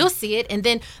it. You'll see it, and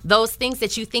then those things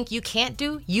that you think you can't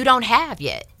do, you don't have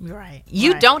yet. Right.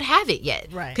 You don't have it yet.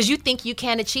 Right. Because you think you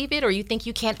can't achieve it, or you think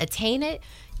you can't attain it.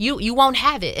 You won't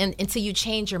have it until you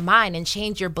change your mind and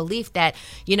change your belief that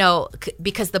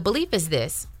because the belief is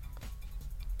this.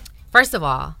 First of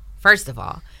all,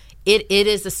 it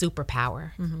is a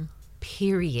superpower.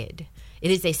 Period. It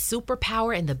is a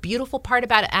superpower, and the beautiful part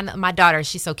about it, and my daughter,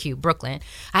 she's so cute, Brooklyn.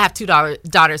 I have two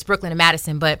daughters, Brooklyn and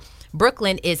Madison, but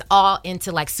Brooklyn is all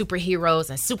into like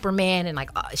superheroes and Superman, and like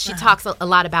she talks a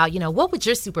lot about, what would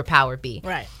your superpower be?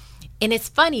 Right. And it's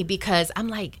funny because I'm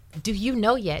like, do you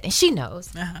know yet? And she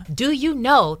knows. Do you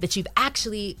know that you've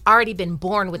actually already been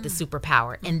born with the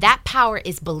superpower? And that power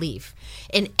is belief.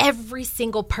 And every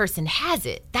single person has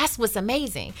it. That's what's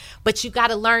amazing. But you got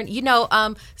to learn,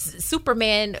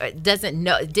 Superman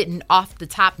didn't off the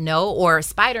top know, or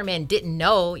Spider-Man didn't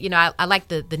know. I like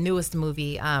the newest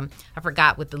movie. I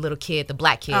forgot, with the little kid, the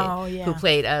black kid who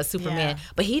played Superman. Yeah.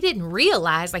 But he didn't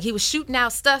realize, like, he was shooting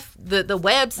out stuff, the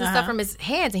webs and stuff from his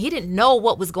hands, and he didn't know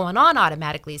what was going on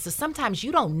automatically. So sometimes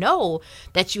you don't know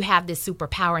that you have this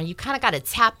superpower, and you kind of got to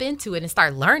tap into it and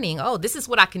start learning, oh, this is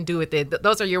what I can do with it.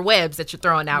 Those are your webs that you're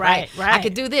throwing out, right? I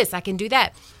can do this, I can do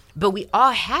that. But we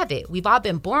all have it. We've all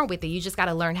been born with it. You just got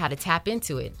to learn how to tap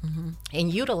into it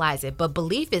and utilize it. But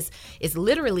belief is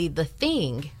literally the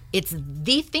thing. It's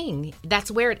the thing. That's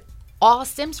where it all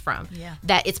stems from. Yeah.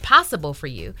 That it's possible for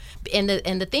you. And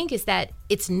the thing is that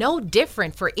it's no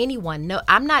different for anyone. No,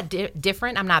 I'm not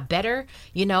different. I'm not better.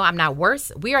 I'm not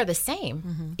worse. We are the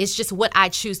same. It's just what I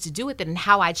choose to do with it and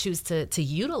how I choose to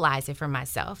utilize it for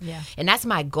myself. Yeah. And that's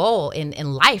my goal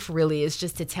in life, really, is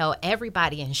just to tell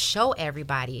everybody and show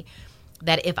everybody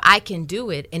that if I can do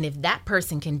it, and if that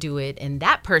person can do it, and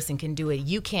that person can do it,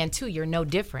 you can too. You're no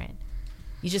different.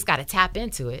 You just got to tap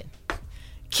into it.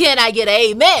 Can I get an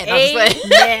amen?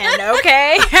 Amen,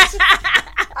 okay.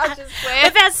 I'm just playing.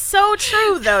 But that's so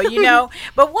true, though,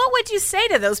 But what would you say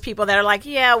to those people that are like,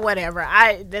 yeah, whatever.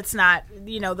 That's not,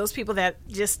 those people that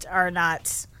just are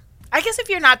not. I guess if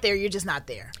you're not there, you're just not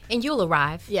there. And you'll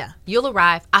arrive. Yeah. You'll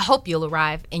arrive. I hope you'll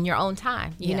arrive in your own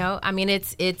time. You know, I mean,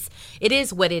 it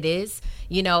is what it is.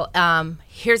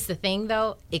 Here's the thing,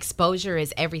 though. Exposure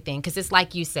is everything, because it's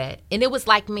like you said, and it was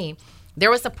like me. There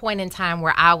was a point in time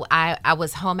where I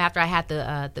was home after I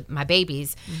had my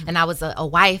babies, and I was a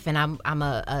wife, and I'm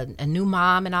a new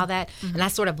mom and all that, and I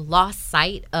sort of lost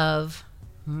sight of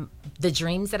the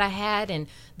dreams that I had and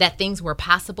that things were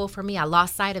possible for me. I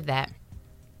lost sight of that.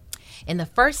 And the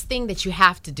first thing that you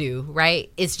have to do,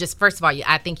 right, is just, first of all,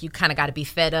 I think you kind of got to be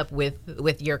fed up with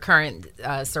your current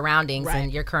surroundings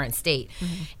and your current state,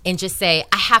 and just say,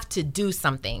 I have to do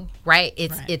something, right?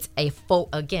 It's a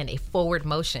forward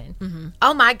motion.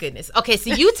 Oh my goodness. Okay,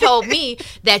 so you told me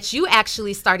that you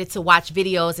actually started to watch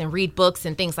videos and read books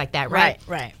and things like that, right?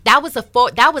 Right. That was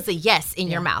a yes in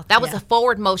your mouth. That was a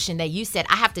forward motion that you said,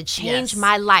 I have to change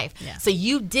my life. Yeah. So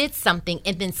you did something,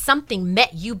 and then something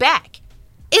met you back.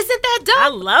 Isn't that dope? I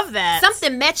love that.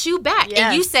 Something met you back,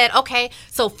 and you said, "Okay."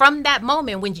 So from that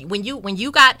moment, when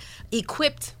you got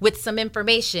equipped with some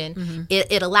information,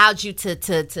 it allowed you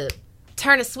to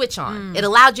turn a switch on. It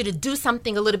allowed you to do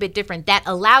something a little bit different. That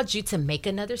allowed you to make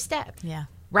another step. Yeah.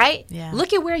 Right? Yeah.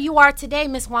 Look at where you are today,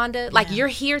 Miss Wanda. Like, you're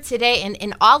here today,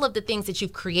 and all of the things that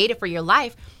you've created for your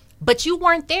life, but you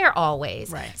weren't there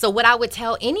always. Right. So what I would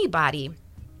tell anybody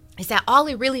is that all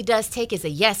it really does take is a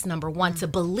yes, number one, to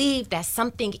believe that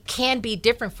something can be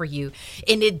different for you.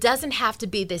 And it doesn't have to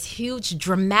be this huge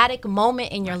dramatic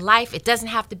moment in your life. It doesn't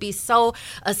have to be so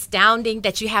astounding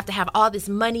that you have to have all this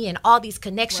money and all these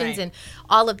connections and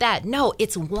all of that. No,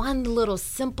 it's one little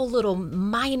simple little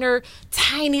minor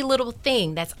tiny little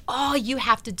thing. That's all you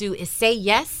have to do, is say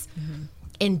yes.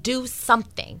 And do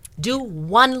something. Do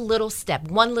one little step,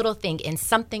 one little thing, and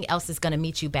something else is going to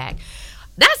meet you back.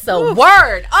 That's a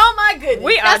word. Oh my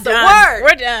goodness. That's done. A word.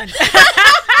 We're done.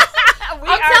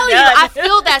 I'm telling you, I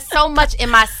feel that so much in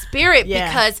my spirit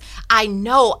because I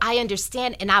know, I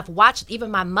understand, and I've watched even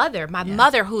my mother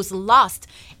who's lost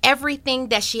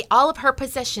everything all of her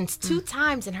possessions 2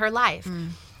 times in her life.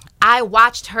 I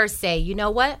watched her say, you know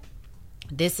what?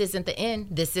 This isn't the end.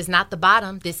 This is not the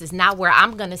bottom. This is not where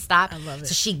I'm going to stop. I love it.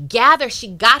 So she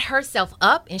got herself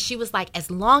up, and she was like, as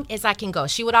long as I can go.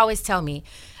 She would always tell me,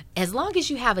 as long as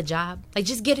you have a job, like,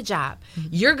 just get a job,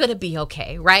 you're going to be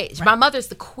okay, right? My mother's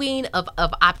the queen of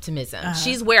optimism.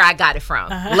 She's where I got it from.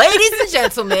 Ladies and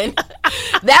gentlemen,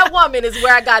 that woman is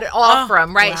where I got it all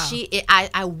from, right? Wow.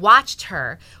 I watched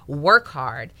her work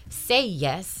hard, say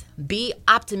yes, be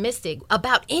optimistic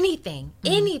about anything.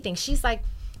 She's like,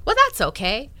 well, that's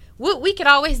okay. We could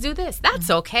always do this. That's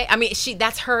okay. I mean,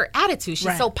 that's her attitude.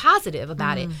 She's so positive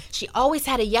about it. She always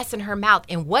had a yes in her mouth.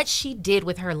 And what she did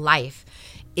with her life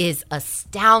is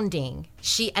astounding.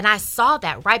 And I saw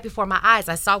that right before my eyes.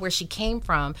 I saw where she came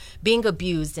from, being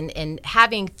abused and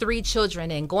having 3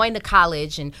 children and going to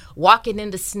college and walking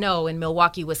in the snow in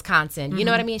Milwaukee, Wisconsin. You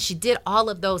know what I mean? She did all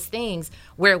of those things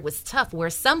where it was tough, where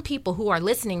some people who are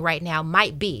listening right now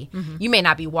might be. You may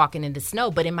not be walking in the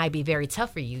snow, but it might be very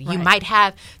tough for you. You might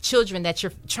have children that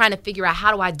you're trying to figure out,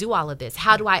 how do I do all of this?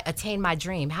 How do I attain my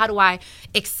dream? How do I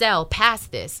excel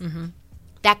past this?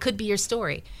 That could be your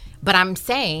story. But I'm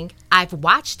saying I've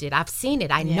watched it. I've seen it.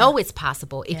 I know it's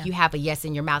possible if you have a yes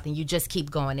in your mouth and you just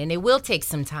keep going. And it will take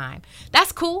some time.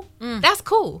 That's cool. That's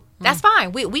cool. That's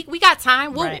fine. We got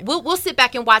time. We'll sit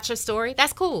back and watch her story.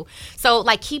 That's cool. So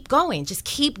like keep going. Just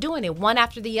keep doing it one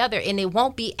after the other. And it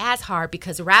won't be as hard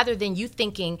because rather than you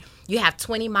thinking you have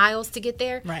 20 miles to get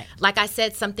there, like I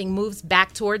said, something moves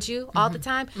back towards you all the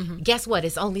time. Guess what?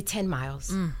 It's only 10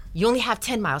 miles. You only have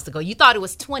 10 miles to go. You thought it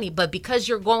was 20, but because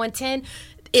you're going 10,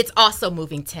 it's also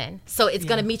moving 10. So it's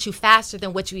going to meet you faster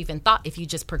than what you even thought if you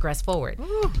just progress forward.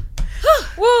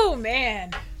 Woo,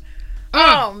 man.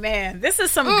 Oh, man. This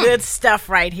is some good stuff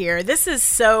right here. This is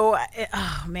so,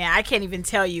 oh, man, I can't even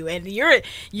tell you. And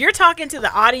you're talking to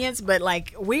the audience, but,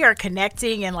 like, we are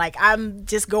connecting. And, like, I'm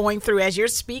just going through, as you're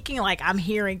speaking, like, I'm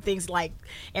hearing things like,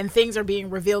 and things are being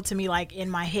revealed to me, like, in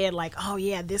my head, like, oh,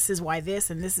 yeah, this is why this,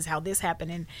 and this is how this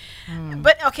happened. And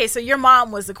But, okay, so your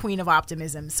mom was the queen of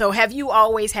optimism. So have you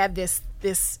always had this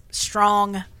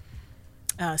strong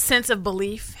sense of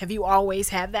belief? Have you always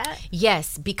had that?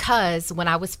 Yes, because when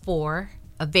I was 4,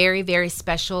 a very, very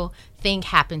special thing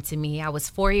happened to me. I was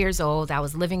 4 years old. I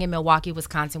was living in Milwaukee,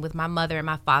 Wisconsin with my mother and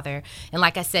my father. And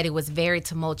like I said, it was very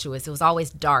tumultuous. It was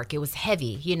always dark. It was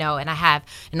heavy, and I have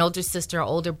an older sister, an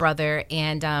older brother,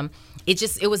 and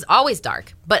it was always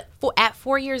dark. But at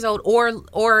 4 years old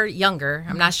or younger,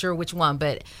 I'm not sure which one,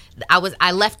 but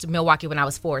I left Milwaukee when I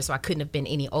was 4, so I couldn't have been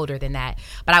any older than that.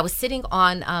 But I was sitting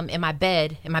on in my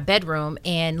bedroom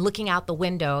and looking out the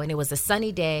window, and it was a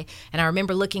sunny day, and I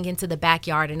remember looking into the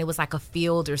backyard, and it was like a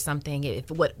field or something,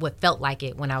 what felt like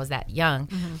it when I was that young.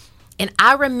 And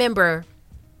I remember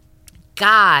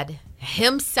God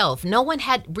himself. No one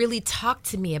had really talked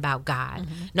to me about God.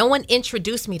 No one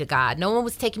introduced me to God. No one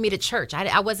was taking me to church.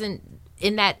 I wasn't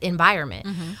in that environment.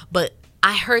 But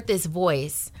I heard this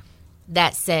voice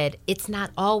that said, it's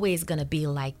not always going to be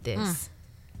like this.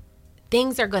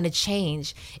 Things are going to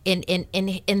change. And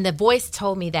the voice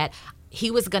told me that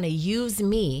he was going to use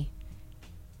me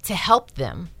to help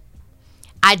them.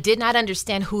 I did not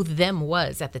understand who them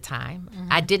was at the time.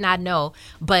 I did not know.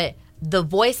 But the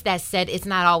voice that said it's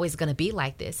not always going to be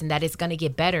like this and that it's going to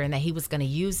get better and that he was going to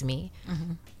use me.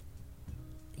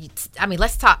 I mean,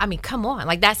 let's talk. I mean, come on.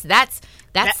 Like that's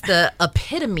the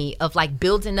epitome of like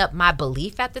building up my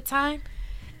belief at the time.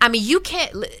 I mean, you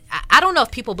can't, I don't know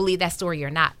if people believe that story or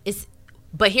not.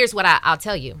 But here's what I'll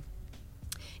tell you.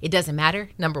 It doesn't matter.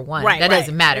 Number one, that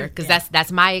doesn't matter because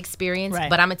that's my experience.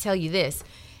 But I'm going to tell you this.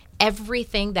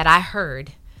 Everything that I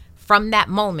heard from that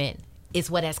moment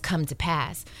is what has come to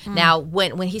pass. Now,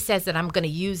 when he says that I'm going to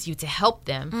use you to help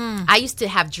them, I used to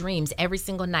have dreams every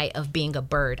single night of being a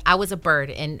bird. I was a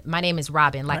bird, and my name is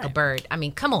Robin, like a bird. I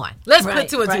mean, come on. Let's put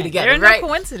two and two together, there are no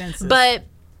coincidences. But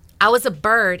I was a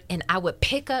bird, and I would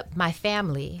pick up my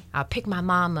family. I'll pick my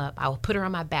mom up. I would put her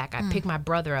on my back. I'd pick my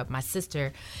brother up, my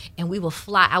sister, and we will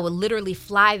fly. I would literally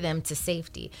fly them to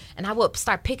safety. And I would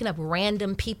start picking up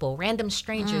random people, random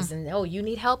strangers, and, oh, you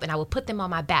need help? And I would put them on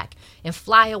my back and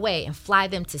fly away and fly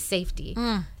them to safety.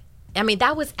 I mean,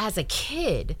 that was as a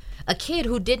kid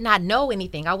who did not know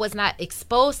anything. I was not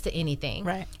exposed to anything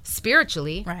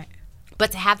spiritually.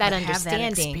 But to have that understanding,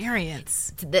 have that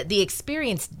experience, the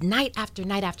experience night after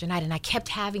night after night, and I kept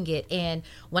having it. And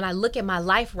when I look at my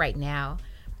life right now,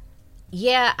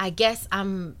 yeah, I guess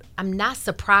I'm not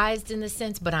surprised in the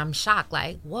sense, but I'm shocked.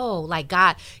 Like, whoa, like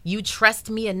God, you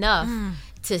trust me enough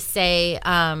to say,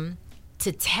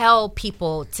 to tell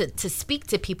people, to speak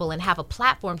to people and have a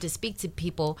platform to speak to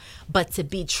people, but to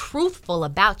be truthful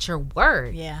about your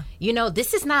word. Yeah.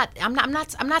 This is not, I'm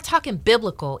not talking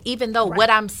biblical, even though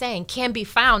what I'm saying can be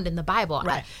found in the Bible.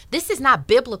 This is not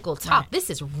biblical talk.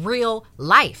 This is real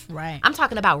life. I'm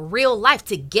talking about real life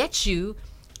to get you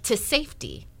to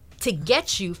safety, to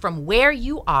get you from where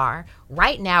you are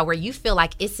right now, where you feel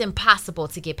like it's impossible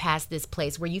to get past this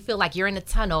place, where you feel like you're in a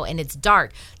tunnel and it's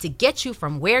dark, to get you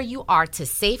from where you are to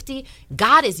safety.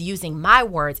 God is using my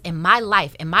words and my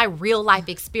life and my real life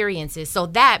experiences so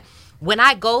that when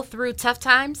I go through tough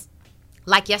times,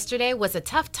 like yesterday was a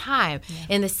tough time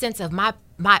in the sense of my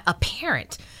a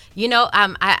parent.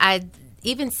 I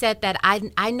even said that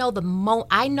I know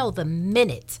the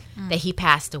minute that he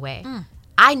passed away.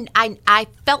 I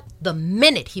felt the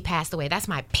minute he passed away. That's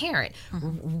my parent.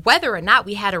 Whether or not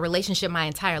we had a relationship my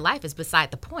entire life is beside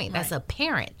the point. That's a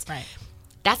parent.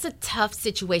 That's a tough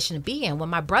situation to be in. When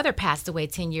my brother passed away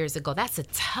 10 years ago, that's a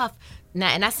tough,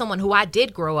 and that's someone who I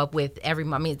did grow up with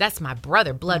that's my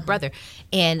brother, blood brother.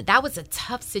 And that was a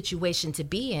tough situation to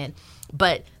be in.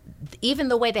 But even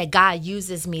the way that God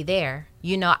uses me there,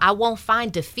 I won't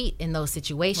find defeat in those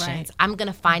situations. Right. I'm going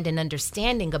to find an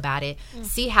understanding about it,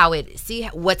 see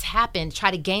what's happened,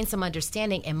 try to gain some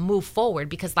understanding and move forward.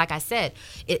 Because like I said,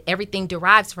 everything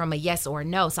derives from a yes or a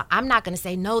no. So I'm not going to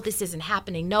say, no, this isn't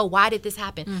happening. No, why did this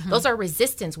happen? Those are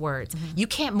resistance words. You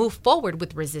can't move forward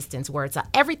with resistance words. So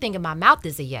everything in my mouth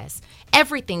is a yes.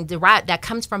 Everything that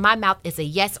comes from my mouth is a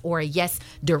yes or a yes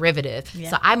derivative.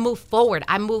 Yeah. So I move forward.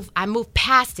 I move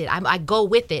past it. I go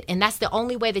with it. And that's the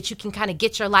only way that you can kind of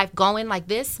get your life going like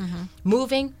this,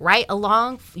 moving right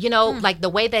along, like the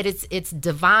way that it's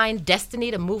divine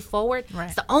destiny to move forward. Right.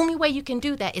 It's the only way you can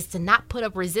do that is to not put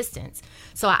up resistance.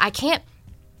 So I can't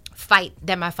fight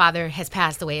that my father has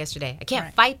passed away yesterday. I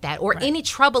can't fight that, or any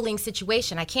troubling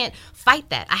situation. I can't fight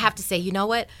that. I have to say, you know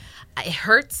what? It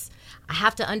hurts. I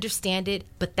have to understand it,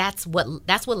 but that's what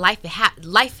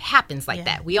life happens like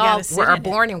that. We all are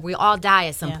born and we all die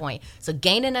at some point. So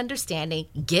gain an understanding,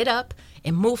 get up,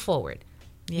 and move forward.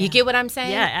 Yeah. You get what I'm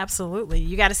saying? Yeah, absolutely.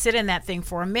 You got to sit in that thing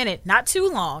for a minute, not too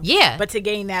long. Yeah. But to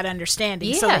gain that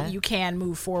understanding so that you can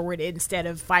move forward instead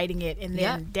of fighting it. And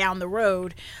then down the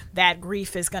road, that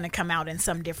grief is going to come out in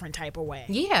some different type of way.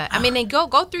 Yeah. I mean, then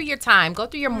go through your time, go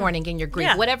through your mourning and your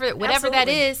grief, whatever that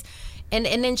is. And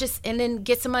then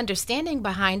get some understanding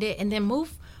behind it, and then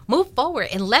move forward,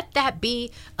 and let that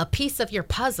be a piece of your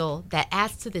puzzle that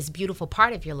adds to this beautiful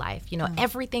part of your life.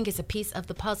 Everything is a piece of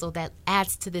the puzzle that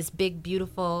adds to this big,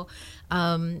 beautiful,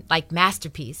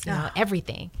 masterpiece.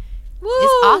 Everything. Woo!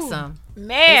 It's awesome,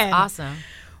 man. It's awesome.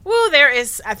 Well,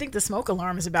 I think the smoke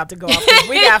alarm is about to go off.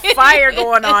 We got fire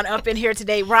going on up in here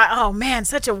today. Right? Oh, man,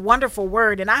 such a wonderful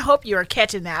word. And I hope you are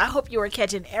catching that. I hope you are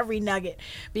catching every nugget,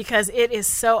 because it is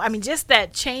so, just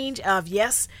that change of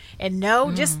yes and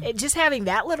no, just having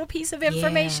that little piece of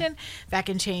information, that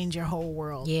can change your whole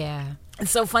world. Yeah. It's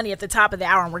so funny, at the top of the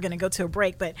hour, and we're going to go to a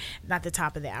break, but not the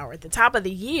top of the hour. At the top of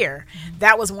the year,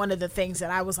 that was one of the things that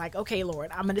I was like, okay,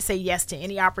 Lord, I'm going to say yes to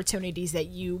any opportunities that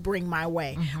you bring my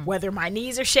way. Whether my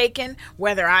knees are shaking,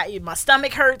 whether my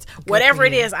stomach hurts, whatever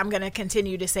it is, I'm going to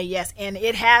continue to say yes. And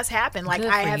it has happened. Like,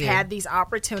 I have had these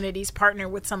opportunities, partner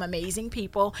with some amazing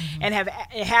people, and have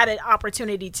had an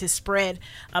opportunity to spread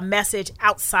a message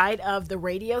outside of the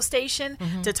radio station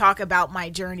to talk about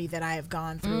my journey that I have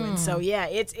gone through. And so,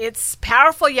 it's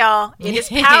powerful, y'all. It is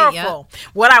powerful.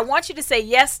 What I want you to say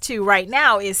yes to right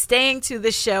now is staying to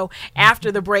the show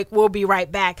after the break. We'll be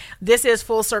right back. This is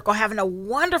Full Circle, having a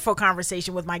wonderful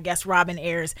conversation with my guest, Robin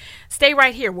Ayers. Stay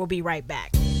right here. We'll be right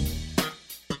back.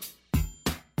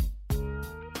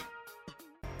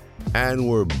 And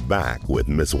we're back with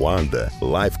Miss Wanda,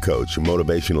 life coach,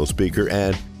 motivational speaker,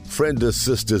 and friend to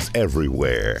sisters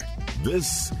everywhere.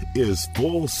 This is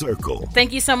Full Circle.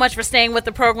 Thank you so much for staying with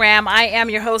the program. I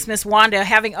am your host, Miss Wanda,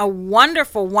 having a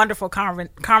wonderful, wonderful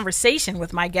conversation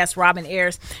with my guest, Robin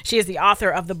Ayers. She is the author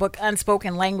of the book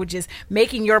Unspoken Languages,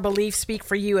 Making Your Beliefs Speak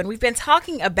for You. And we've been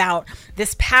talking about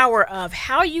this power of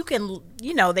how you can,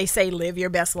 they say live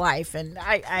your best life. And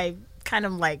I kind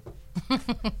of like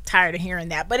tired of hearing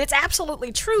that. But it's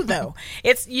absolutely true, though.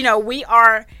 It's,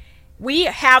 we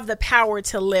have the power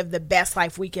to live the best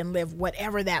life we can live,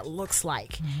 whatever that looks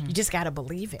like. You just got to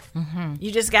believe it.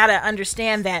 You just got to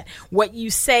understand that what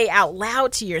you say out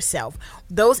loud to yourself,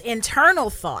 those internal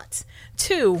thoughts,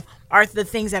 too, are the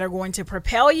things that are going to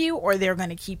propel you, or they're going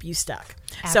to keep you stuck.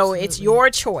 Absolutely. So it's your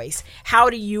choice. How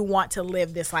do you want to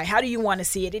live this life? How do you want to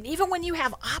see it? And even when you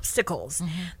have obstacles,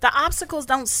 the obstacles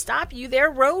don't stop you. They're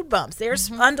road bumps.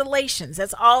 There's undulations.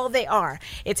 That's all they are.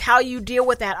 It's how you deal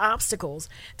with that obstacles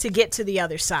to get to the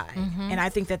other side. And I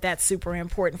think that that's super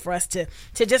important for us to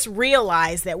just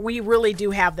realize that we really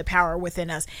do have the power within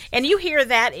us. And you hear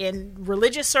that in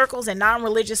religious circles and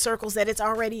non-religious circles, that it's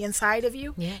already inside of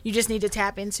you. Yeah. You just need to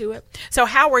tap into it. So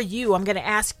how are you? I'm going to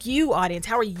ask you, audience,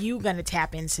 how are you going to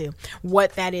tap into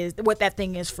what that is, what that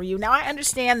thing is for you? Now, I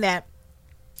understand that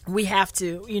we have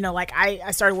to, like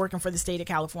I started working for the state of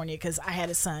California because I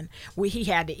had a son. He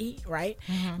had to eat, right?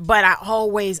 But I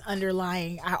always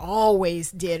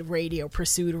did radio,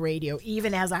 pursued radio,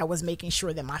 even as I was making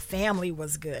sure that my family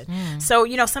was good. So,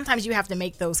 sometimes you have to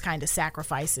make those kind of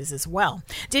sacrifices as well.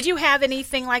 Did you have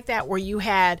anything like that where you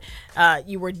had,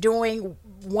 you were doing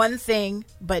one thing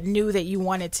but knew that you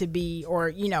wanted to be,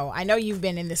 or I know you've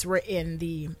been in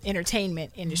the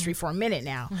entertainment industry for a minute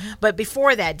now, but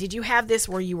before that, did you have this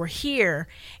where you were here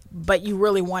but you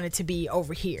really wanted to be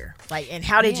over here, and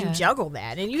how did you juggle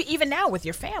that? And you even now with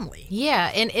your family?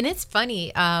 And it's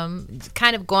funny,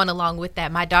 kind of going along with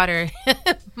that, my daughter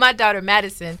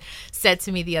Madison said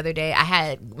to me the other day, I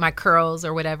had my curls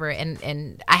or whatever,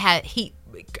 and I had heat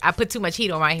I put too much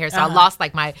heat on my hair, so I lost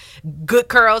like my good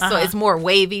curls, so it's more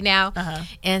wavy now.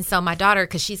 And so my daughter,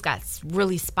 because she's got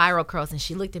really spiral curls, and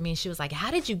she looked at me and she was like,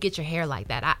 how did you get your hair like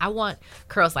that? I want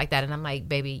curls like that. And I'm like,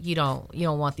 baby, you don't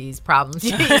want these problems.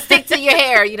 You stick to your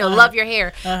hair, love your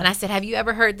hair. And I said, have you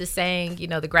ever heard the saying,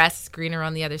 the grass is greener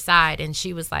on the other side? And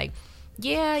she was like,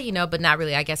 yeah, but not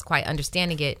really, I guess, quite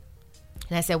understanding it.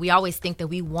 And I said, we always think that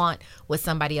we want what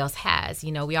somebody else has.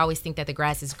 We always think that the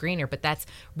grass is greener, but that's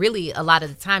really, a lot of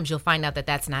the times you'll find out that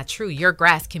that's not true. Your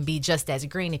grass can be just as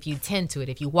green if you tend to it,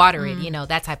 if you water it,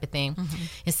 that type of thing.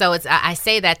 And so I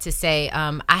say that to say,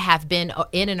 I have been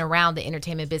in and around the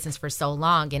entertainment business for so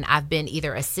long, and I've been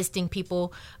either assisting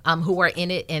people who are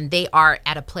in it and they are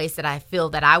at a place that I feel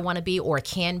that I want to be or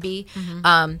can be.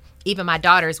 Even my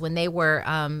daughters, when they were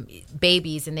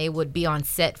babies and they would be on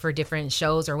set for different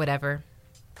shows or whatever,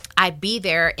 I'd be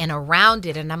there and around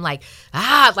it, and I'm like,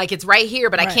 like it's right here,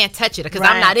 but I can't touch it because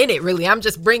I'm not in it really. I'm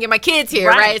just bringing my kids here,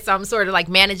 right? So I'm sort of like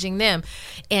managing them,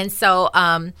 and so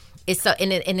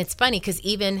it's funny because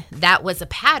even that was a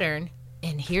pattern.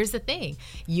 And here's the thing,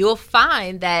 you'll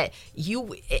find that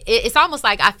it's almost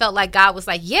like I felt like God was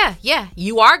like, yeah,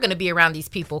 you are going to be around these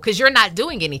people because you're not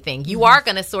doing anything. You are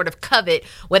going to sort of covet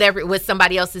what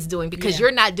somebody else is doing because you're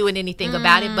not doing anything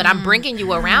about it, but I'm bringing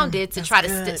you around it to try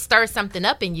to stir something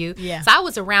up in you. So I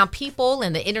was around people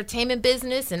in the entertainment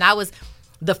business, and I was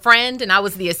the friend and I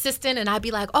was the assistant, and I'd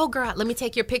be like, oh girl, let me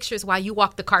take your pictures while you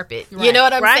walk the carpet. You know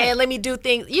what I'm saying? Let me do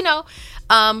things,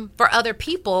 for other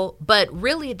people. But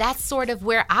really that's sort of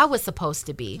where I was supposed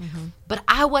to be. But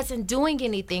I wasn't doing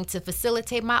anything to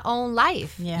facilitate my own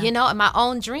life, and my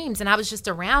own dreams. And I was just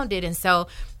around it. And so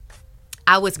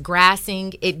I was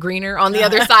grassing it greener on the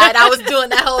other side. I was doing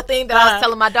that whole thing that I was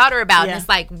telling my daughter about. And it's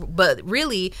like, but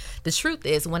really the truth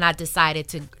is when I decided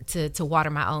to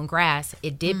water my own grass,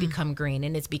 it did become green,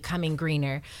 and it's becoming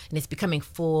greener, and it's becoming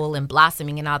full and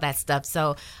blossoming and all that stuff.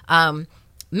 So,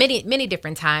 many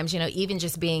different times, even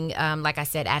just being, like I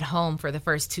said, at home for the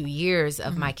first 2 years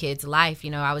of my kid's life,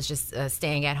 I was just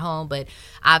staying at home. But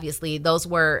obviously those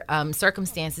were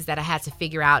circumstances that I had to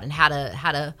figure out and how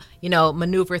to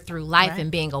maneuver through life and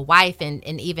being a wife and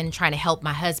even trying to help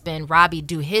my husband, Robbie,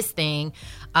 do his thing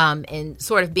and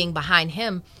sort of being behind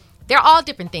him. They're all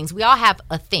different things. We all have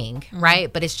a thing,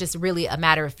 right? But it's just really a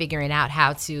matter of figuring out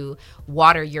how to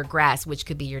water your grass, which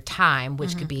could be your time,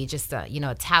 which could be just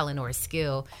a talent or a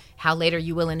skill. How late are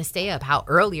you willing to stay up? How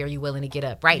early are you willing to get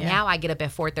up? Right now, I get up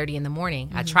at 4:30 in the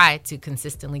morning. I try to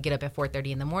consistently get up at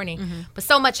 4:30 in the morning. But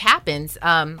so much happens.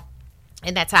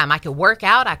 In that time, I could work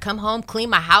out, I come home, clean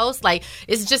my house. Like,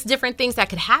 it's just different things that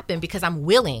could happen because I'm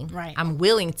willing. Right. I'm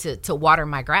willing to water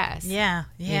my grass. Yeah.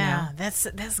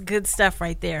 That's good stuff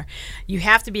right there. You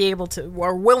have to be able to,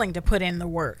 or willing to put in the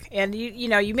work. And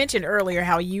you mentioned earlier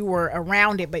how you were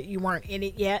around it, but you weren't in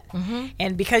it yet.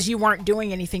 And because you weren't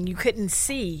doing anything, you couldn't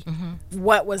see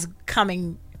what was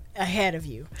coming ahead of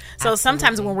you. So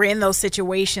sometimes when we're in those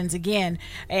situations again,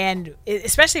 and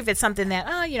especially if it's something that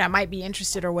I might be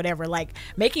interested or whatever, like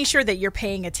making sure that you're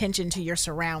paying attention to your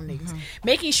surroundings,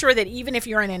 making sure that even if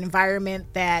you're in an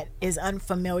environment that is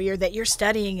unfamiliar, that you're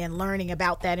studying and learning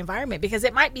about that environment, because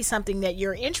it might be something that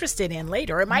you're interested in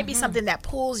later. It might be something that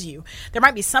pulls you. There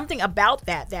might be something about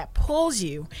that pulls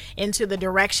you into the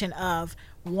direction of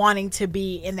wanting to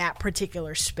be in that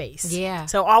particular space. Yeah.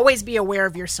 So always be aware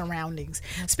of your surroundings.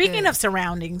 Speaking of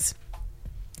surroundings,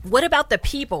 what about the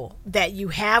people that you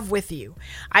have with you?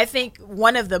 I think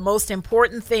one of the most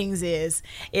important things is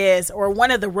or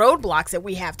one of the roadblocks that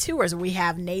we have too is we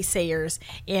have naysayers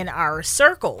in our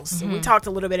circles. We talked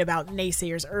a little bit about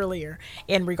naysayers earlier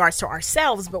in regards to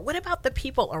ourselves, but what about the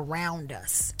people around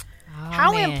us?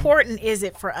 How important is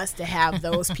it for us to have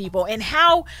those people, and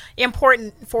how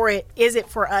important is it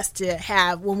for us to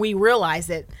have when we realize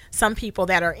that some people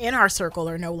that are in our circle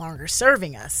are no longer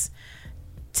serving us,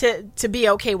 to be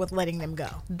okay with letting them go?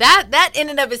 That in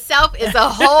and of itself is a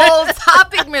whole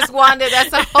topic, Miss Wanda.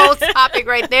 That's a whole topic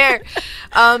right there.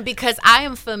 Because I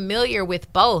am familiar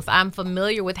with both. I'm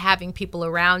familiar with having people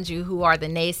around you who are the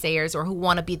naysayers or who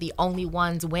want to be the only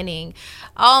ones winning.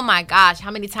 Oh my gosh,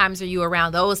 how many times are you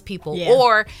around those people? Yeah.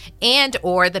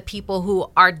 Or the people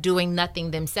who are doing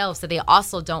nothing themselves, so they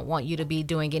also don't want you to be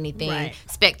doing anything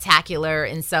spectacular.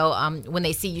 And so when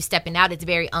they see you stepping out, it's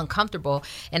very uncomfortable.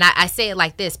 And I say it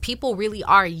like this: people really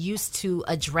are used to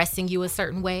addressing you a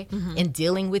certain way and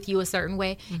dealing with you a certain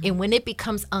way. And when it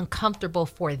becomes uncomfortable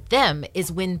for them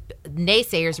is when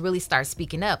naysayers really start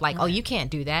speaking up, like, oh, you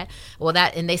can't do that. Well,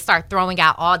 and they start throwing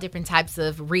out all different types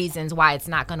of reasons why it's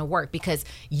not going to work, because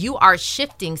you are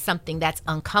shifting something that's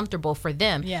uncomfortable for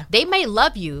them. Yeah. They may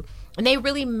love you, And they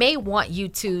really may want you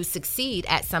to succeed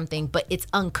at something, but it's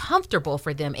uncomfortable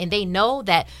for them. And they know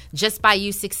that just by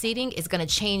you succeeding is going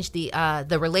to change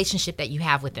the relationship that you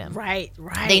have with them. Right.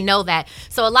 They know that.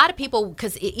 So a lot of people,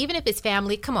 because even if it's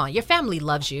family, come on, your family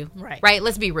loves you. Right?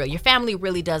 Let's be real. Your family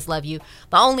really does love you.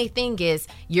 The only thing is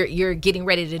you're getting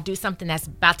ready to do something that's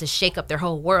about to shake up their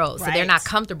whole world. So they're not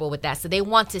comfortable with that. So they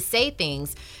want to say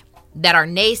things that are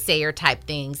naysayer type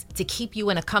things to keep you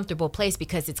in a comfortable place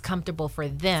because it's comfortable for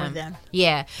them.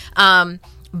 Yeah.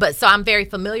 But so I'm very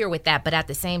familiar with that. But at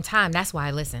the same time, that's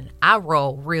why, listen, I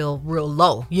roll real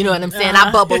low. You know what I'm saying?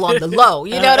 I bubble on the low.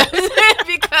 You know what I'm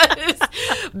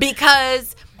saying?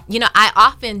 Because you know, I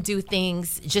often do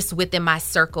things just within my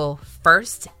circle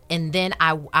first, and then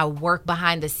I work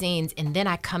behind the scenes, and then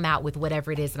I come out with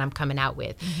whatever it is that I'm coming out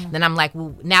with. Then I'm like,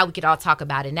 well, now we could all talk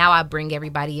about it. Now I bring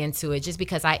everybody into it just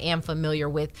because I am familiar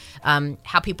with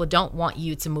how people don't want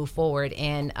you to move forward.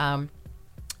 And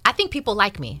I think people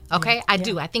like me. Okay, I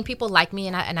do. I think people like me,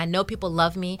 and I know people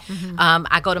love me.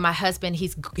 I go to my husband.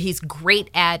 He's great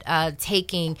at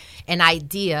taking an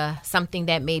idea, something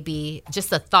that may be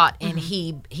just a thought, and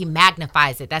he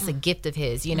magnifies it. That's a gift of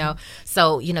his, you know.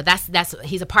 So you know that's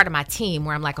he's a part of my team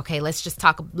where I'm like, okay, let's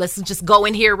just go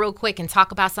in here real quick and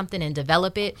talk about something and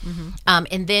develop it.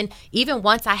 And then even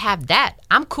once I have that,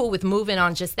 I'm cool with moving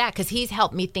on just that because he's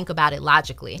helped me think about it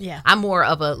logically. I'm more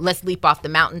of a let's leap off the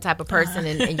mountain type of person,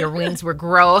 and your wings will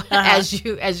grow as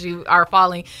you are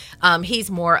falling. He's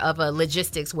more of a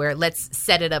logistics where let's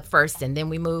set it up first and then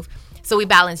we move. So we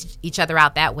balance each other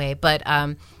out that way. But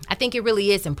I think it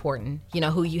really is important, you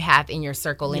know, who you have in your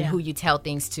circle and who you tell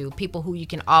things to. People who you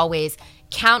can always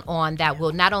count on that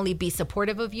will not only be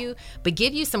supportive of you, but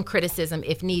give you some criticism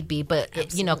if need be,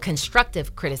 but, you know,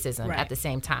 constructive criticism at the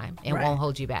same time and won't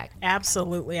hold you back.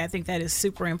 Absolutely. I think that is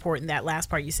super important, that last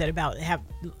part you said about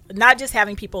not just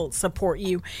having people support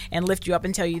you and lift you up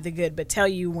and tell you the good, but tell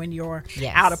you when you're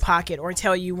out of pocket or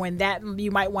tell you when that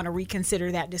you might want to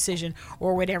reconsider that decision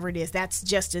or whatever it is. That's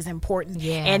just as important.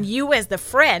 And you as the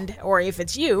friend, or if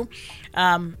it's you,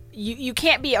 you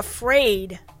can't be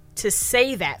afraid to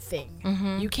say that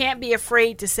thing. You can't be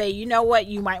afraid to say, you know what,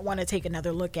 you might want to take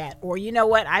another look at, or you know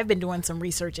what, I've been doing some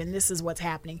research and this is what's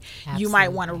happening. You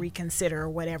might want to reconsider or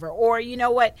whatever, or you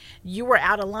know what, you were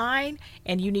out of line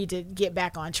and you need to get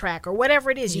back on track or whatever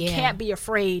it is. You can't be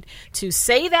afraid to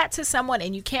say that to someone,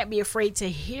 and you can't be afraid to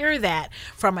hear that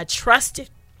from a trusted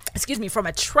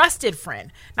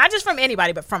friend, not just from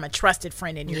anybody, but from a trusted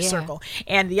friend in your circle.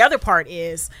 And the other part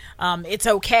is, it's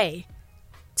okay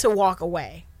to walk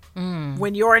away.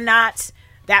 When you're not,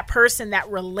 that person, that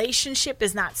relationship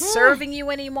is not serving you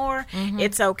anymore,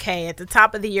 it's okay. At the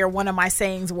top of the year, one of my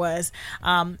sayings was,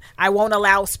 I won't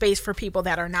allow space for people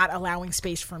that are not allowing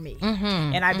space for me.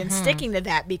 And I've been sticking to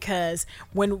that because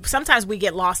sometimes we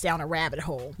get lost down a rabbit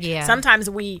hole. Sometimes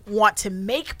we want to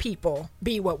make people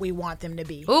be what we want them to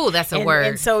be. Ooh, that's a word.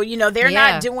 And so, you know, they're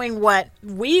not doing what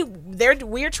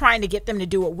we're trying to get them to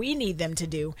do what we need them to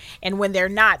do. And when they're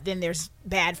not, then there's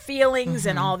bad feelings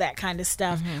and all that kind of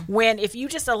stuff. If you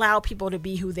just allow people to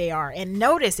be who they are, and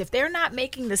notice if they're not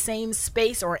making the same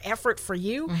space or effort for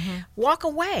you, walk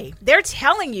away. They're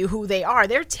telling you who they are.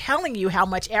 They're telling you how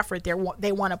much effort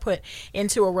they want to put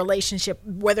into a relationship,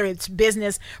 whether it's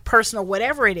business, personal,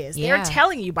 whatever it is. They're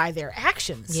telling you by their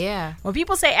actions. When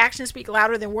people say actions speak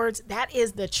louder than words, that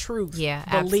is the truth.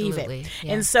 Believe it.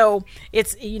 And so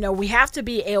it's, you know, we have to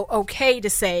be okay to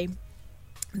say,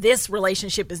 this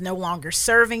relationship is no longer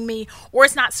serving me, or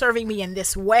it's not serving me in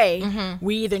this way.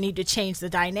 We either need to change the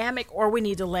dynamic or we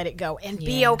need to let it go and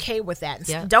be okay with that.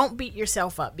 And don't beat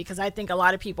yourself up, because I think a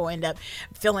lot of people end up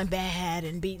feeling bad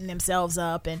and beating themselves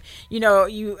up. And, you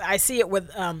know, I see it with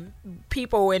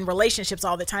people in relationships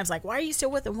all the time. It's like, why are you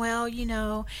still with them? Well, you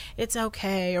know, it's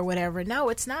okay or whatever. No,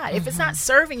 it's not. If it's not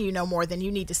serving you no more, then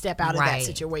you need to step out of that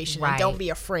situation. And don't be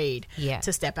afraid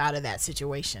to step out of that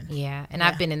situation. And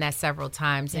I've been in that several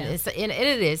times. And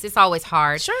it's always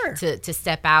hard to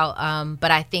step out.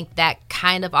 But I think that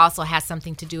kind of also has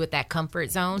something to do with that comfort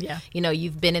zone. You know,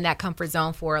 you've been in that comfort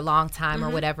zone for a long time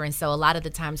or whatever. And so a lot of the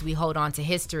times we hold on to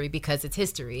history because it's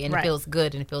history and it feels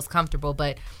good and it feels comfortable.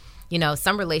 But, you know,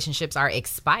 some relationships are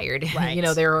expired. You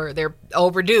know, they're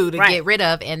overdue to get rid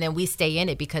of. And then we stay in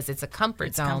it because it's a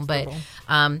comfort zone. But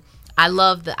I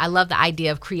love the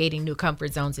idea of creating new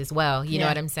comfort zones as well. You know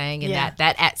what I'm saying? And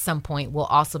that at some point will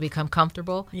also become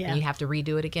comfortable. And you have to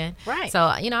redo it again.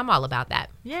 So, you know, I'm all about that.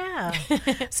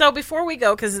 So before we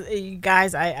go, because you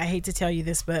guys, I hate to tell you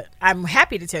this, but I'm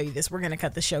happy to tell you this. We're going to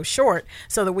cut the show short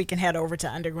so that we can head over to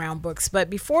Underground Books. But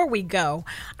before we go,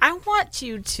 I want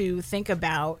you to think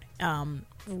about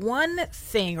one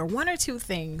thing or one or two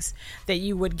things that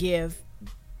you would give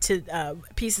to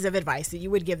pieces of advice that you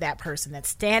would give that person that's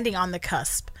standing on the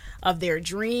cusp of their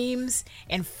dreams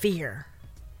and fear,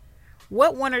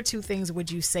 what one or two things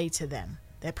would you say to them?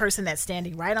 That person that's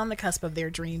standing right on the cusp of their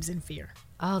dreams and fear.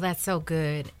 Oh, that's so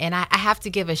good. And I have to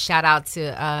give a shout out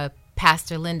to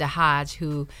Pastor Linda Hodge,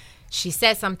 who she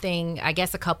said something, I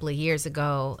guess, a couple of years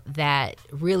ago that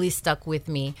really stuck with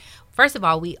me. First of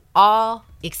all, we all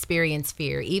experience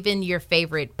fear. Even your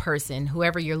favorite person,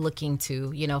 whoever you're looking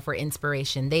to, for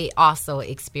inspiration, they also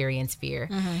experience fear.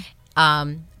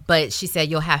 But she said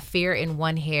you'll have fear in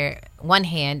one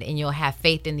hand and you'll have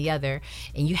faith in the other,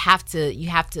 and you have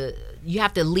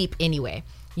to leap anyway.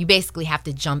 You basically have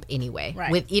to jump anyway,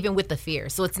 right. even with the fear.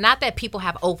 So it's not that people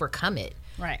have overcome it.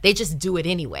 Right. They just do it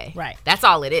anyway. Right. That's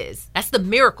all it is. That's the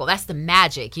miracle. That's the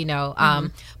magic,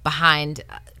 behind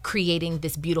creating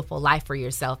this beautiful life for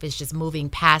yourself. Is just moving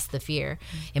past the fear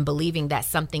and believing that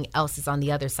something else is on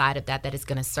the other side of that is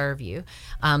going to serve you.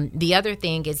 The other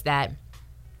thing is that,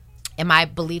 in my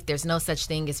belief, there's no such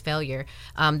thing as failure.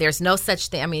 There's no such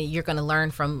thing. I mean, you're going to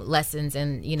learn from lessons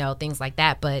and, things like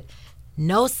that, but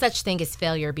no such thing as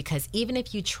failure, because even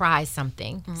if you try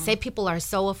something, say people are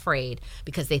so afraid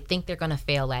because they think they're going to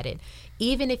fail at it.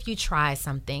 Even if you try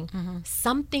something,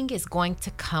 something is going to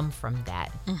come from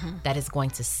that that is going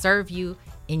to serve you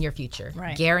in your future.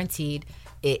 Right. Guaranteed.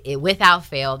 It without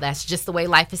fail. That's just the way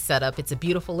life is set up. It's a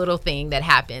beautiful little thing that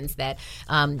happens that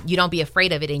you don't be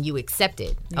afraid of it and you accept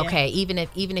it. Yeah. Okay, even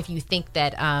if you think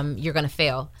that you're going to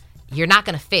fail, you're not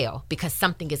going to fail, because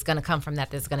something is going to come from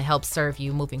that's going to help serve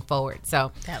you moving forward.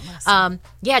 So,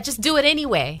 just do it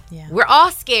anyway. Yeah. We're all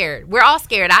scared.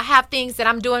 I have things that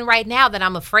I'm doing right now that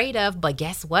I'm afraid of, but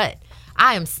guess what?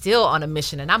 I am still on a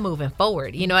mission and I'm moving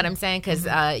forward. You know what I'm saying? Because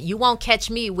you won't catch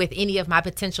me with any of my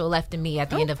potential left in me at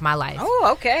the end of my life. Oh,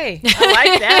 okay. I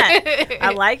like that.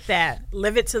 I like that.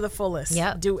 Live it to the fullest.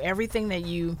 Yep. Do everything that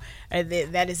you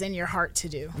that is in your heart to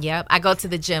do. Yep. I go to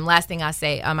the gym. Last thing I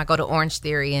say, I go to Orange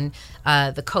Theory, and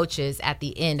the coaches at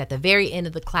the very end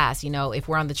of the class, if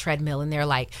we're on the treadmill and they're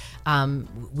like,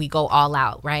 we go all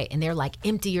out, right? And they're like,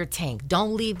 empty your tank.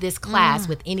 Don't leave this class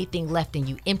with anything left in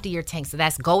you. Empty your tank. So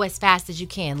that's go as fast as you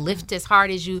can, lift as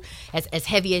hard as as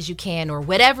heavy as you can, or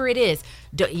whatever it is.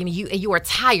 You are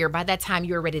tired by that time.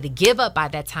 You are ready to give up by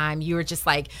that time. You are just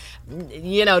like,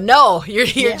 no.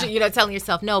 You're telling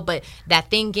yourself no, but that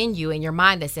thing in you, in your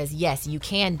mind, that says yes, you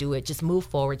can do it. Just move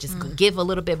forward. Just give a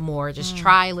little bit more. Just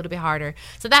try a little bit harder.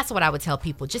 So that's what I would tell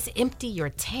people. Just empty your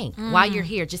tank while you're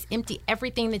here. Just empty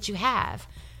everything that you have,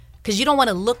 because you don't want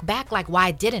to look back like,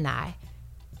 why didn't I?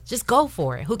 Just go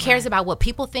for it. Who cares about what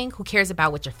people think? Who cares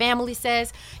about what your family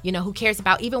says? Who cares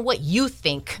about even what you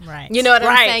think? Right. You know what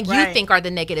I'm saying? Right. You think are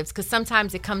the negatives, because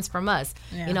sometimes it comes from us.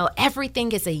 Yeah.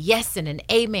 Everything is a yes and an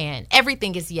amen.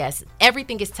 Everything is yes.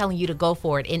 Everything is telling you to go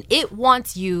for it. And it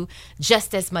wants you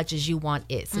just as much as you want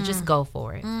it. So just go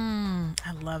for it.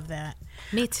 I love that.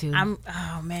 Me too. Me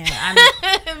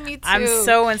too. I'm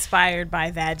so inspired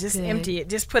by that. Just Good. empty it.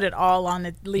 Just put it all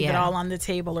leave it all on the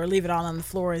table, or leave it all on the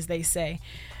floor, as they say.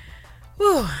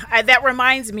 Whew. That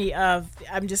reminds me of,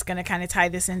 I'm just going to kind of tie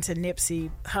this into Nipsey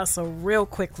Hussle real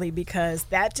quickly, because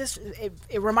that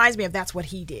it reminds me of that's what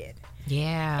he did.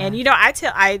 Yeah. And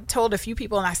I told a few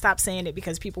people, and I stopped saying it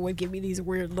because people would give me these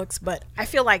weird looks, but I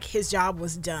feel like his job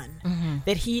was done.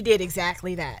 That he did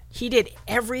exactly that. He did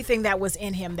everything that was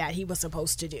in him that he was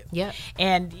supposed to do. Yep.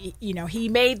 And he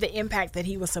made the impact that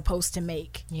he was supposed to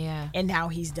make. Yeah. And now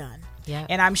he's done. Yeah.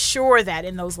 And I'm sure that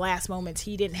in those last moments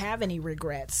he didn't have any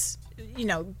regrets.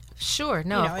 Sure.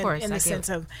 No, of course. In the sense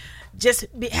of just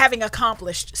having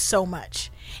accomplished so much.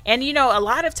 And, a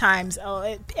lot of times,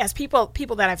 as people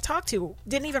that I've talked to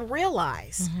didn't even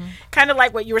realize, kind of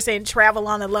like what you were saying, travel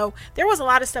on the low. There was a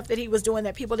lot of stuff that he was doing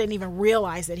that people didn't even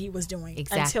realize that he was doing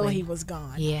until he was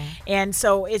gone. Yeah. And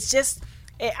so it's just,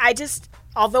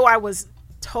 although I was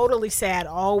totally sad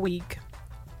all week,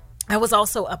 I was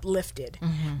also uplifted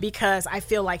because I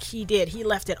feel like he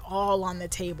left it all on the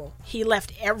table. He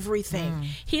left everything.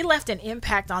 He left an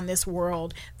impact on this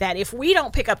world that if we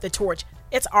don't pick up the torch,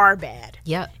 it's our bad.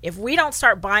 Yep. If we don't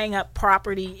start buying up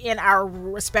property in our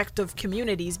respective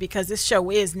communities, because this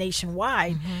show is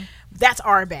nationwide, that's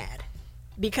our bad.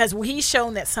 Because he's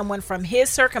shown that someone from his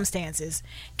circumstances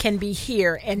can be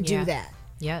here and do that.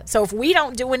 Yep. So if we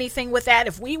don't do anything with that,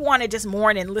 if we want to just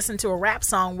mourn and listen to a rap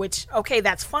song, which, okay,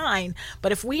 that's fine.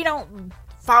 But if we don't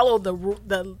follow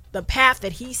the path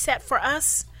that he set for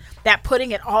us, that putting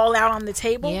it all out on the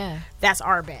table, that's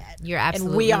our bad. You're absolutely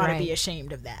right. And we ought right. to be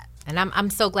ashamed of that. And I'm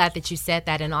so glad that you said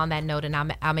that. And on that note, and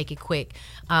I'll make it quick,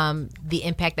 the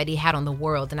impact that he had on the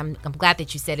world. And I'm glad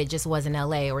that you said it just wasn't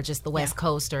LA or just the West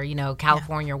Coast or,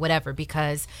 California or whatever,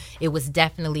 because it was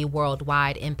definitely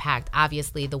worldwide impact.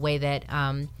 Obviously, the way that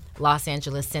Los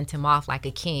Angeles sent him off like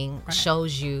a king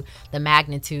shows you the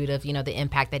magnitude of, the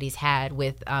impact that he's had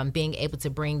with being able to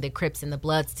bring the Crips and the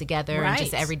Bloods together and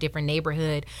just every different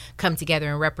neighborhood come together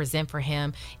and represent for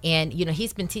him. And,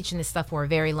 he's been teaching this stuff for a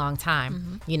very long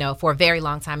time, for a very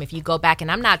long time. If you go back, and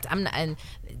I'm not, and,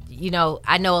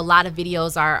 I know a lot of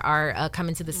videos are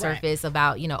coming to the surface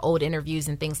about, old interviews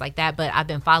and things like that, but I've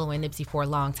been following Nipsey for a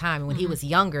long time. And when he was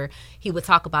younger, he would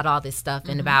talk about all this stuff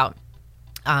and about,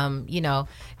 bottom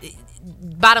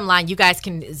line, you guys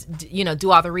can,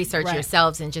 do all the research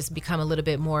yourselves and just become a little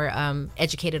bit more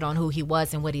educated on who he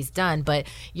was and what he's done. But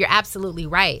you're absolutely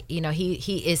right.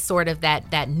 He is sort of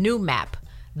that new map,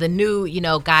 the new,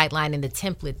 guideline and the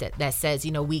template that says,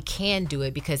 we can do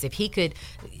it, because if he could,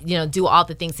 do all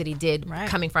the things that he did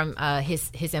coming from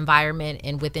his environment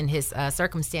and within his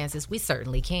circumstances, we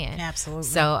certainly can. Absolutely.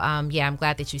 So, I'm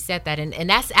glad that you said that. And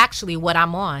that's actually what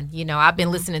I'm on. I've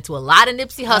been listening to a lot of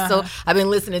Nipsey Hussle. I've been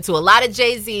listening to a lot of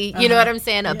Jay-Z, you know what I'm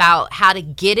saying, about how to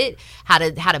get it, how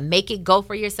to make it go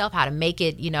for yourself, how to make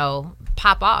it,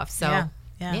 pop off. So.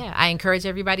 Yeah, I encourage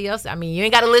everybody else. I mean, you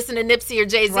ain't got to listen to Nipsey or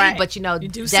Jay-Z, but, you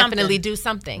definitely do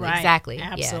something. Right. Exactly.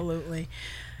 Absolutely. Yeah.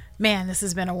 Man, this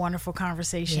has been a wonderful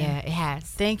conversation. Yeah, it has.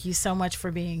 Thank you so much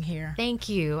for being here. Thank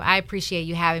you. I appreciate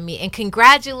you having me. And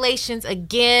congratulations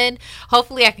again.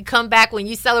 Hopefully I can come back when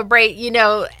you celebrate,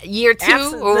 year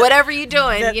 2 or whatever you're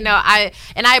doing. I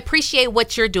appreciate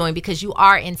what you're doing, because you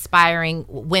are inspiring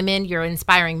women. You're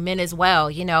inspiring men as well,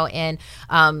 and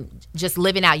just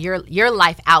living out your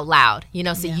life out loud,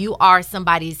 so you are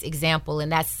somebody's example,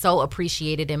 and that's so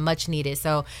appreciated and much needed.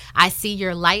 So I see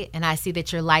your light, and I see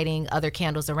that you're lighting other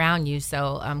candles around you.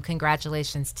 So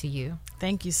congratulations to you.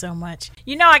 Thank you so much.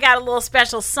 I got a little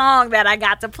special song that I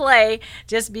got to play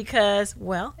just because,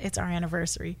 well, it's our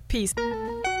anniversary. Peace.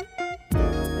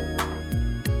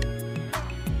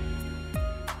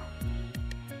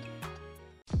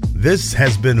 This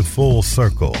has been Full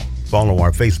Circle. Follow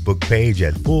our Facebook page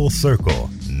at Full Circle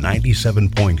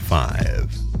 97.5.